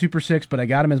him in my Super 6, but I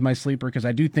got him as my sleeper because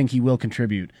I do think he will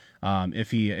contribute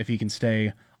if he can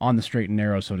stay on the straight and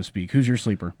narrow, so to speak. Who's your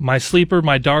sleeper? My sleeper,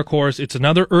 my dark horse, it's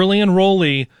another early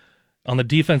enrollee on the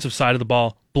defensive side of the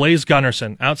ball, Blaise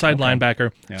Gunnerson, outside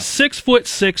linebacker,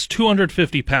 6'6",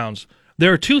 250 pounds.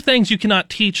 There are 2 things you cannot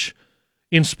teach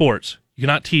in sports. You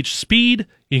cannot teach speed,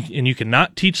 and you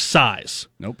cannot teach size.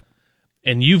 Nope.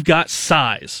 And you've got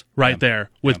size right there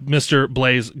with Mr.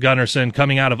 Blaise Gunnerson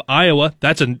coming out of Iowa.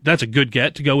 That's a good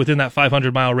get to go within that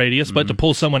 500-mile radius, but to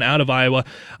pull someone out of Iowa,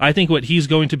 I think what he's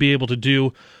going to be able to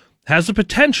do has the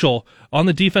potential on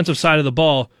the defensive side of the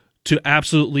ball to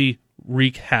absolutely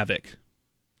wreak havoc.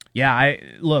 Yeah,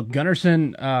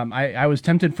 Gunnerson, I was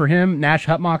tempted for him. Nash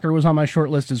Hutmacher was on my short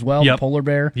list as well, the Polar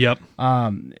Bear. Yep.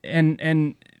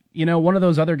 And one of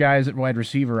those other guys at wide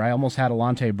receiver, I almost had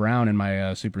Alante Brown in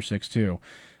my Super 6 too.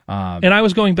 And I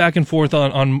was going back and forth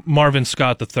on Marvin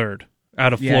Scott III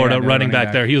out of Florida, running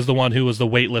back there. He was the one who was the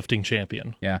weightlifting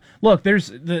champion. Yeah. Look, there's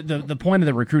the point of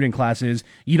the recruiting class is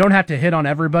you don't have to hit on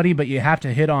everybody, but you have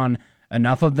to hit on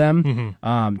enough of them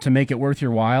to make it worth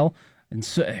your while. And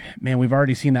so, man, we've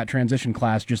already seen that transition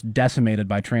class just decimated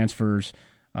by transfers.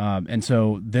 And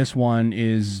so this one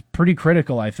is pretty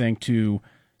critical, I think, to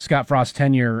Scott Frost's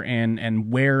tenure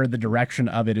and where the direction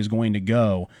of it is going to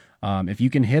go. If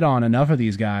you can hit on enough of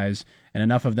these guys and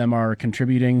enough of them are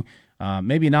contributing,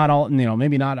 maybe not all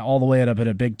the way up at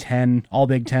a Big Ten, all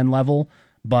Big Ten level,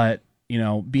 but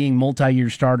being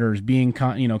multi-year starters, being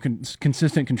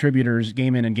consistent contributors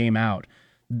game in and game out,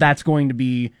 that's going to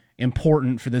be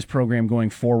important for this program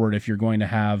going forward if you're going to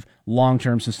have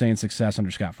long-term sustained success under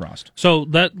Scott Frost. So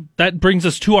that brings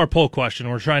us to our poll question.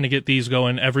 We're trying to get these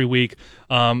going every week.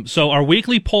 So our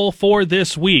weekly poll for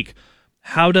this week: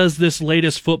 how does this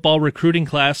latest football recruiting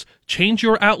class change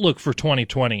your outlook for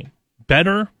 2020?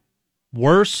 Better?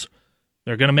 Worse?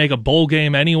 They're going to make a bowl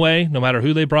game anyway, no matter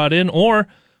who they brought in, or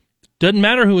doesn't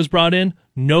matter who was brought in,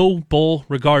 no bowl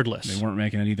regardless. They weren't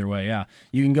making it either way, yeah.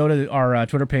 You can go to our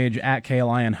Twitter page at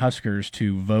KLIN Huskers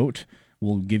to vote.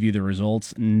 We'll give you the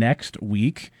results next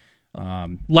week.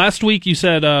 Last week you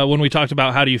said when we talked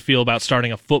about how do you feel about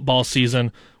starting a football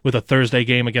season with a Thursday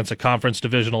game against a conference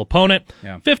divisional opponent,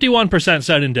 51%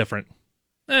 said indifferent.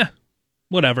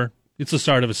 Whatever. It's the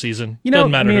start of a season. Doesn't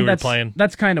matter who you're playing.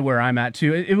 That's kind of where I'm at,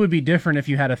 too. It would be different if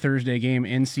you had a Thursday game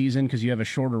in season because you have a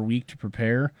shorter week to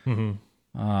prepare.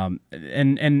 Mm-hmm.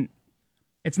 And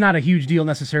it's not a huge deal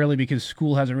necessarily because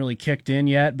school hasn't really kicked in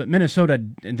yet. But Minnesota,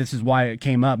 and this is why it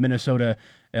came up, Minnesota,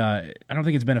 I don't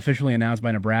think it's been officially announced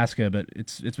by Nebraska, but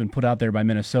it's been put out there by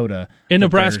Minnesota. And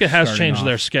Nebraska has changed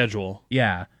their schedule.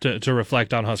 Yeah. To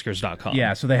reflect on Huskers.com.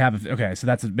 Yeah, so they have, okay, so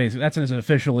that's as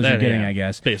official as you're getting, I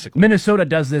guess. Basically. Minnesota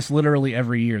does this literally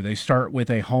every year. They start with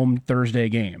a home Thursday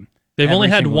game. They've only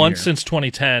had one since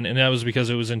 2010, and that was because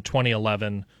it was in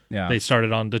 2011. Yeah. They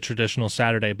started on the traditional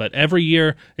Saturday. But every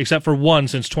year, except for one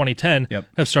since 2010,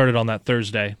 have started on that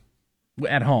Thursday.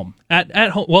 At home.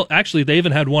 At home. Well, actually, they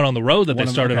even had one on the road that they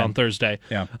started on Thursday.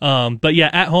 Yeah. But yeah,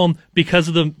 at home, because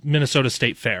of the Minnesota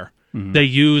State Fair, they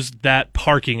used that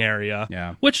parking area.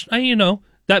 Yeah. Which,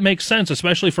 that makes sense,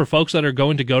 especially for folks that are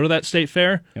going to go to that state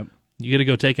fair. Yep. You get to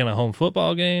go take in a home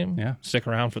football game. Yeah. Stick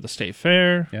around for the state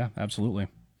fair. Yeah, absolutely.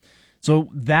 So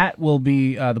that will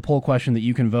be the poll question that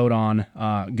you can vote on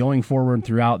going forward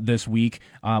throughout this week.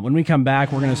 When we come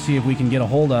back, we're going to see if we can get a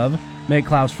hold of Nate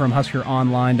Klaus from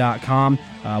HuskerOnline.com.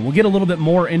 We'll get a little bit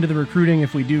more into the recruiting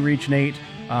if we do reach Nate.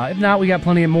 If not, we got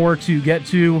plenty more to get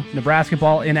to. Nebraska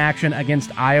ball in action against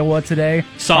Iowa today.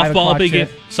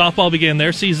 Softball began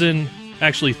their season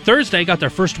actually Thursday, got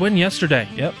their first win yesterday.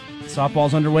 Yep.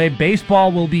 Softball's underway.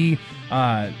 Baseball will be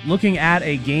looking at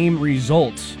a game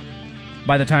result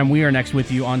by the time we are next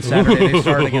with you on Saturday. They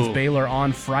start against Baylor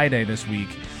on Friday this week.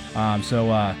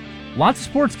 So lots of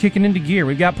sports kicking into gear.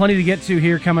 We've got plenty to get to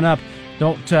here coming up.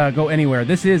 Don't go anywhere.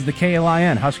 This is the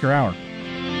KLIN Husker Hour.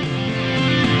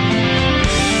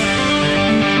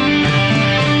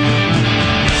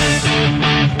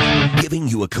 Giving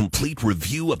you a complete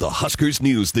review of the Huskers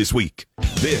news this week.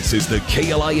 This is the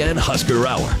KLIN Husker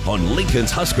Hour on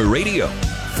Lincoln's Husker Radio,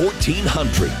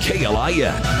 1400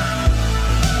 KLIN.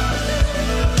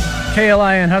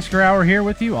 KLIN Husker Hour here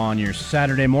with you on your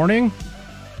Saturday morning.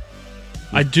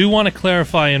 I do want to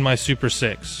clarify in my Super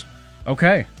 6.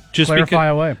 Okay. Clarify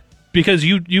away. Because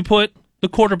you put the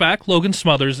quarterback, Logan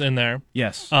Smothers, in there.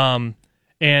 Yes. And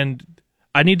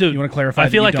I need to... You want to clarify I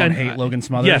hate Logan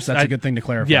Smothers? Yes, That's a good thing to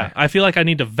clarify. Yeah, I feel like I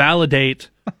need to validate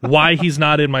why he's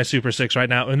not in my Super 6 right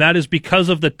now, and that is because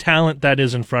of the talent that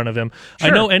is in front of him. Sure.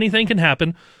 I know anything can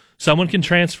happen. Someone can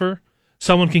transfer.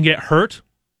 Someone can get hurt.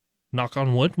 Knock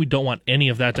on wood, we don't want any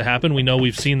of that to happen. We know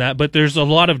we've seen that, but there's a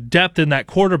lot of depth in that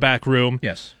quarterback room.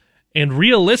 Yes. And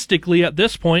realistically, at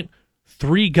this point,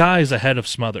 3 guys ahead of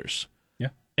Smothers. Yeah.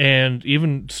 And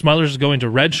even Smothers is going to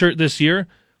redshirt this year.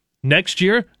 Next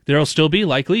year, there'll still be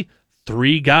likely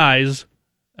 3 guys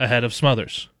ahead of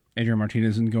Smothers. Adrian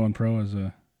Martinez isn't going pro as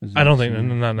I don't think,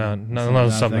 no,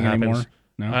 unless something happens.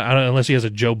 No? I don't, unless he has a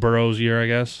Joe Burrows year, I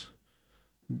guess.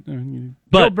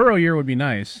 Joe Burrow year would be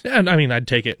nice. Yeah, I mean, I'd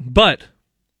take it. But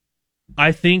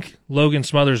I think Logan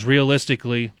Smothers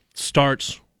realistically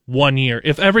starts 1 year.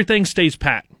 If everything stays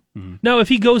pat. Mm-hmm. Now, if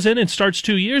he goes in and starts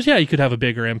 2 years, yeah, he could have a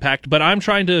bigger impact. But I'm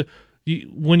trying to,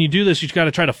 when you do this, you've got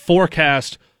to try to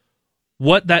forecast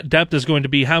what that depth is going to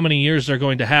be, how many years they're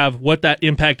going to have, what that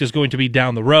impact is going to be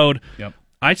down the road. Yep.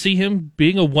 I see him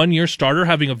being a 1 year starter,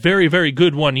 having a very, very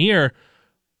good 1 year.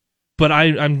 But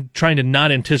I'm trying to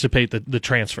not anticipate the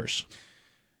transfers.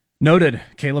 Noted.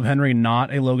 Caleb Henry,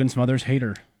 not a Logan Smothers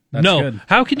hater. That's good.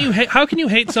 How can you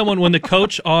hate someone when the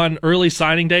coach on early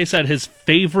signing day said his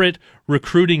favorite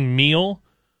recruiting meal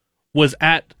was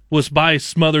by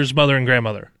Smothers' mother and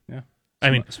grandmother? Yeah. I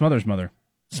mean Smothers' mother.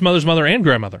 Smothers' mother and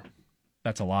grandmother.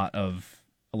 That's a lot of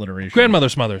alliteration. Grandmother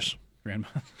Smothers.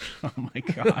 Grandmother. Oh my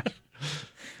gosh.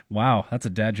 Wow, that's a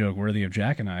dad joke worthy of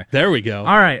Jack and I. There we go.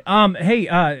 All right.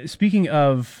 Hey, speaking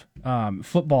of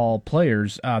football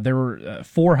players, there were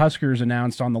 4 Huskers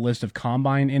announced on the list of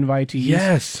combine invitees.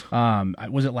 Yes.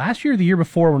 Was it last year or the year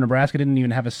before when Nebraska didn't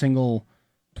even have a single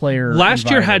player? Last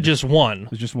year invited? had just one.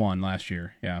 It was just one last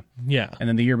year. Yeah. Yeah. And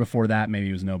then the year before that, maybe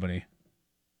it was nobody.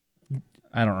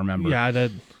 I don't remember. Yeah.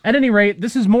 At any rate,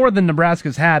 this is more than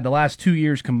Nebraska's had the last 2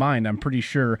 years combined, I'm pretty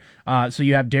sure. So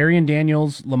you have Darian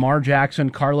Daniels, Lamar Jackson,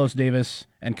 Carlos Davis,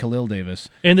 and Khalil Davis.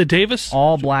 And the Davis?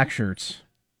 All black shirts.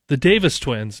 The Davis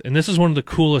twins, and this is one of the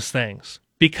coolest things,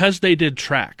 because they did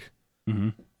track,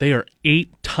 they are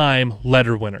 8-time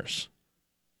letter winners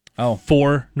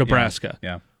for Nebraska.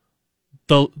 Yeah.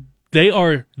 They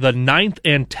are the 9th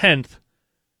and 10th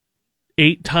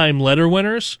 8-time letter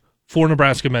winners for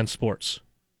Nebraska men's sports.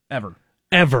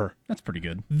 Ever. That's pretty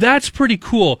good. That's pretty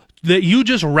cool that you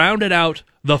just rounded out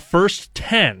the first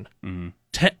 10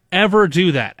 to ever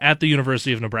do that at the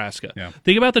University of Nebraska. Yeah.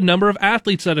 Think about the number of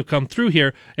athletes that have come through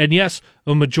here, and yes,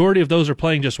 a majority of those are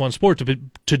playing just one sport.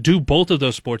 To do both of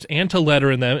those sports and to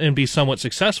letter in them and be somewhat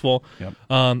successful. Yep.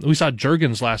 We saw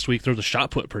Juergens last week throw the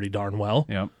shot put pretty darn well.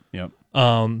 Yep.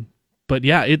 But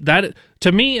yeah, that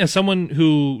to me, as someone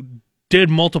who did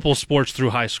multiple sports through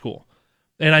high school,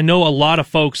 and I know a lot of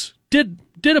folks did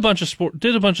a bunch of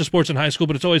sports in high school,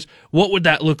 but it's always, what would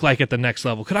that look like at the next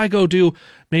level? Could I go do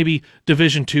maybe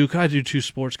Division II? Could I do 2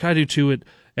 sports? Could I do 2 at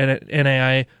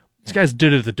NAIA? These guys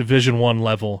did it at the Division I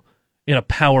level in a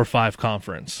Power 5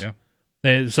 conference.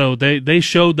 Yeah. So they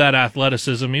showed that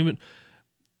athleticism. Even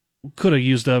could have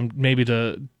used them maybe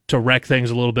to wreck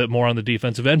things a little bit more on the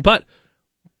defensive end, but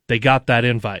they got that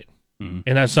invite. And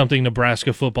that's something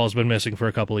Nebraska football has been missing for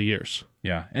a couple of years.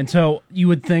 Yeah, and so you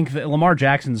would think that Lamar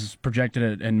Jackson's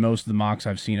projected in most of the mocks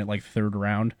I've seen at like 3rd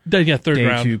round. Yeah, third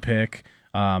round. Day 2 pick.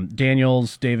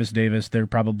 Daniels, Davis, they're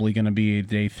probably going to be a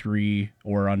day 3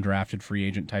 or undrafted free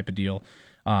agent type of deal.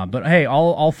 But hey,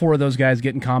 all 4 of those guys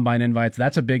getting combine invites,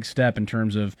 that's a big step in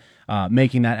terms of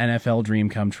making that NFL dream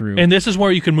come true. And this is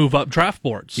where you can move up draft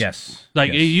boards. Yes.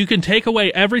 You can take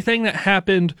away everything that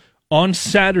happened on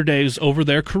Saturdays over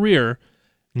their career.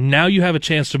 Now you have a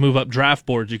chance to move up draft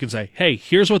boards. You can say, hey,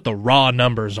 here's what the raw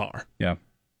numbers are.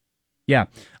 Yeah.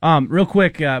 Real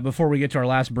quick, before we get to our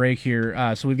last break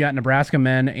here, so we've got Nebraska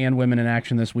men and women in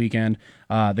action this weekend.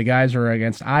 The guys are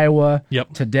against Iowa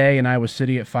today in Iowa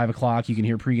City at 5 o'clock. You can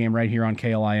hear pregame right here on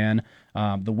KLIN.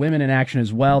 The women in action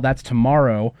as well. That's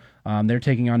tomorrow. They're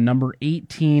taking on number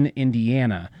 18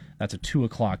 Indiana. That's a 2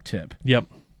 o'clock tip. Yep.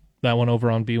 That one over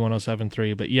on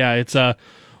B1073. But yeah, it's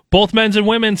both men's and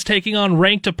women's taking on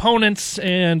ranked opponents,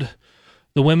 and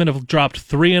the women have dropped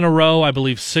 3 in a row. I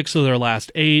believe 6 of their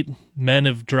last 8. Men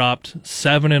have dropped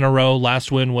 7 in a row.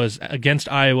 Last win was against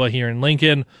Iowa here in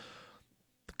Lincoln.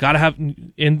 Got to have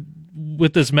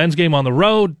with this men's game on the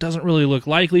road, doesn't really look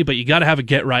likely, but you got to have a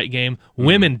get-right game.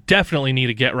 Women definitely need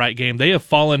a get-right game. They have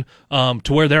fallen to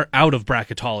where they're out of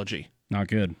bracketology. Not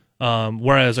good.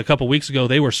 Whereas a couple weeks ago,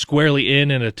 they were squarely in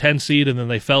a 10 seed, and then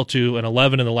they fell to an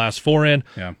 11 in the last 4 in.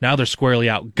 Yeah. Now they're squarely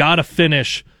out. Got to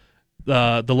finish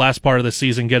the last part of the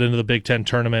season, get into the Big Ten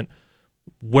tournament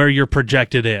where you're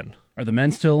projected in. Are the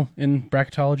men still in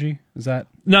bracketology? Is that...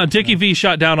 No, Dickie V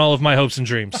shot down all of my hopes and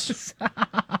dreams.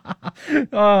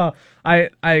 I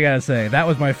gotta say, that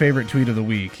was my favorite tweet of the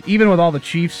week. Even with all the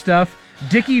Chiefs stuff,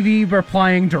 Dickie V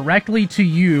replying directly to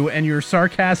you and your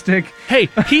sarcastic... Hey,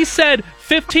 he said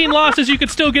 15 losses, you could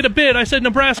still get a bid. I said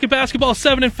Nebraska basketball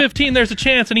 7-15, there's a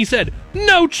chance. And he said,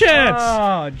 no chance.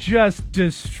 Oh, just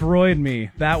destroyed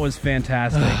me. That was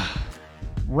fantastic.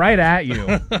 Right at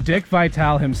you. Dick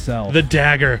Vitale himself. The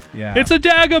dagger. Yeah. It's a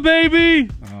dagger, baby.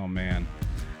 Oh, man.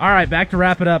 All right, back to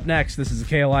wrap it up next. This is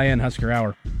the KLIN Husker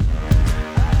Hour.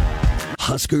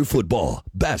 Husker football,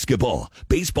 basketball,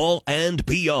 baseball, and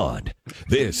beyond.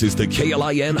 This is the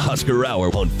KLIN Husker Hour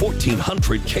on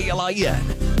 1400 KLIN.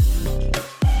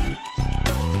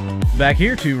 Back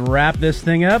here to wrap this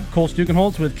thing up, Cole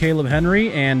Stukenholtz with Caleb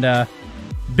Henry, and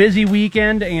busy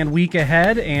weekend and week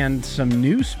ahead, and some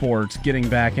new sports getting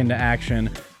back into action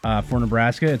for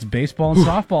Nebraska. It's baseball and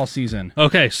softball season.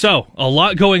 Okay, so a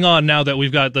lot going on now that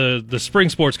we've got the spring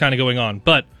sports kind of going on,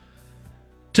 but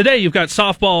today you've got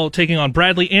softball taking on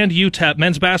Bradley and UTEP.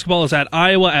 Men's basketball is at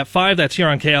Iowa at 5. That's here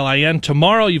on KLIN.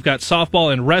 Tomorrow you've got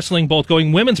softball and wrestling both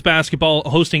going. Women's basketball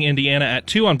hosting Indiana at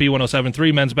 2 on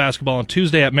B1073. Men's basketball on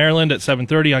Tuesday at Maryland at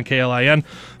 7:30 on KLIN.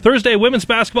 Thursday, women's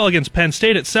basketball against Penn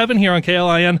State at 7 here on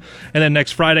KLIN. And then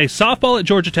next Friday, softball at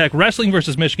Georgia Tech, wrestling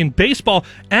versus Michigan, baseball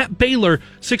at Baylor,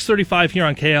 6:35 here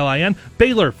on KLIN.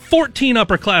 Baylor, 14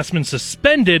 upperclassmen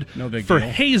suspended no big for deal.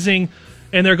 hazing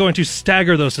And they're going to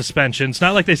stagger those suspensions.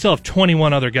 Not like they still have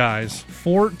 21 other guys.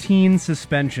 14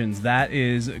 suspensions. That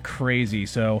is crazy.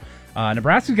 So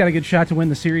Nebraska's got a good shot to win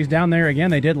the series down there.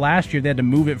 Again, they did last year. They had to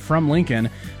move it from Lincoln.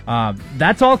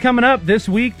 That's all coming up this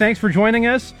week. Thanks for joining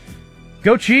us.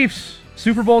 Go Chiefs,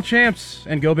 Super Bowl champs,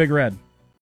 and go Big Red.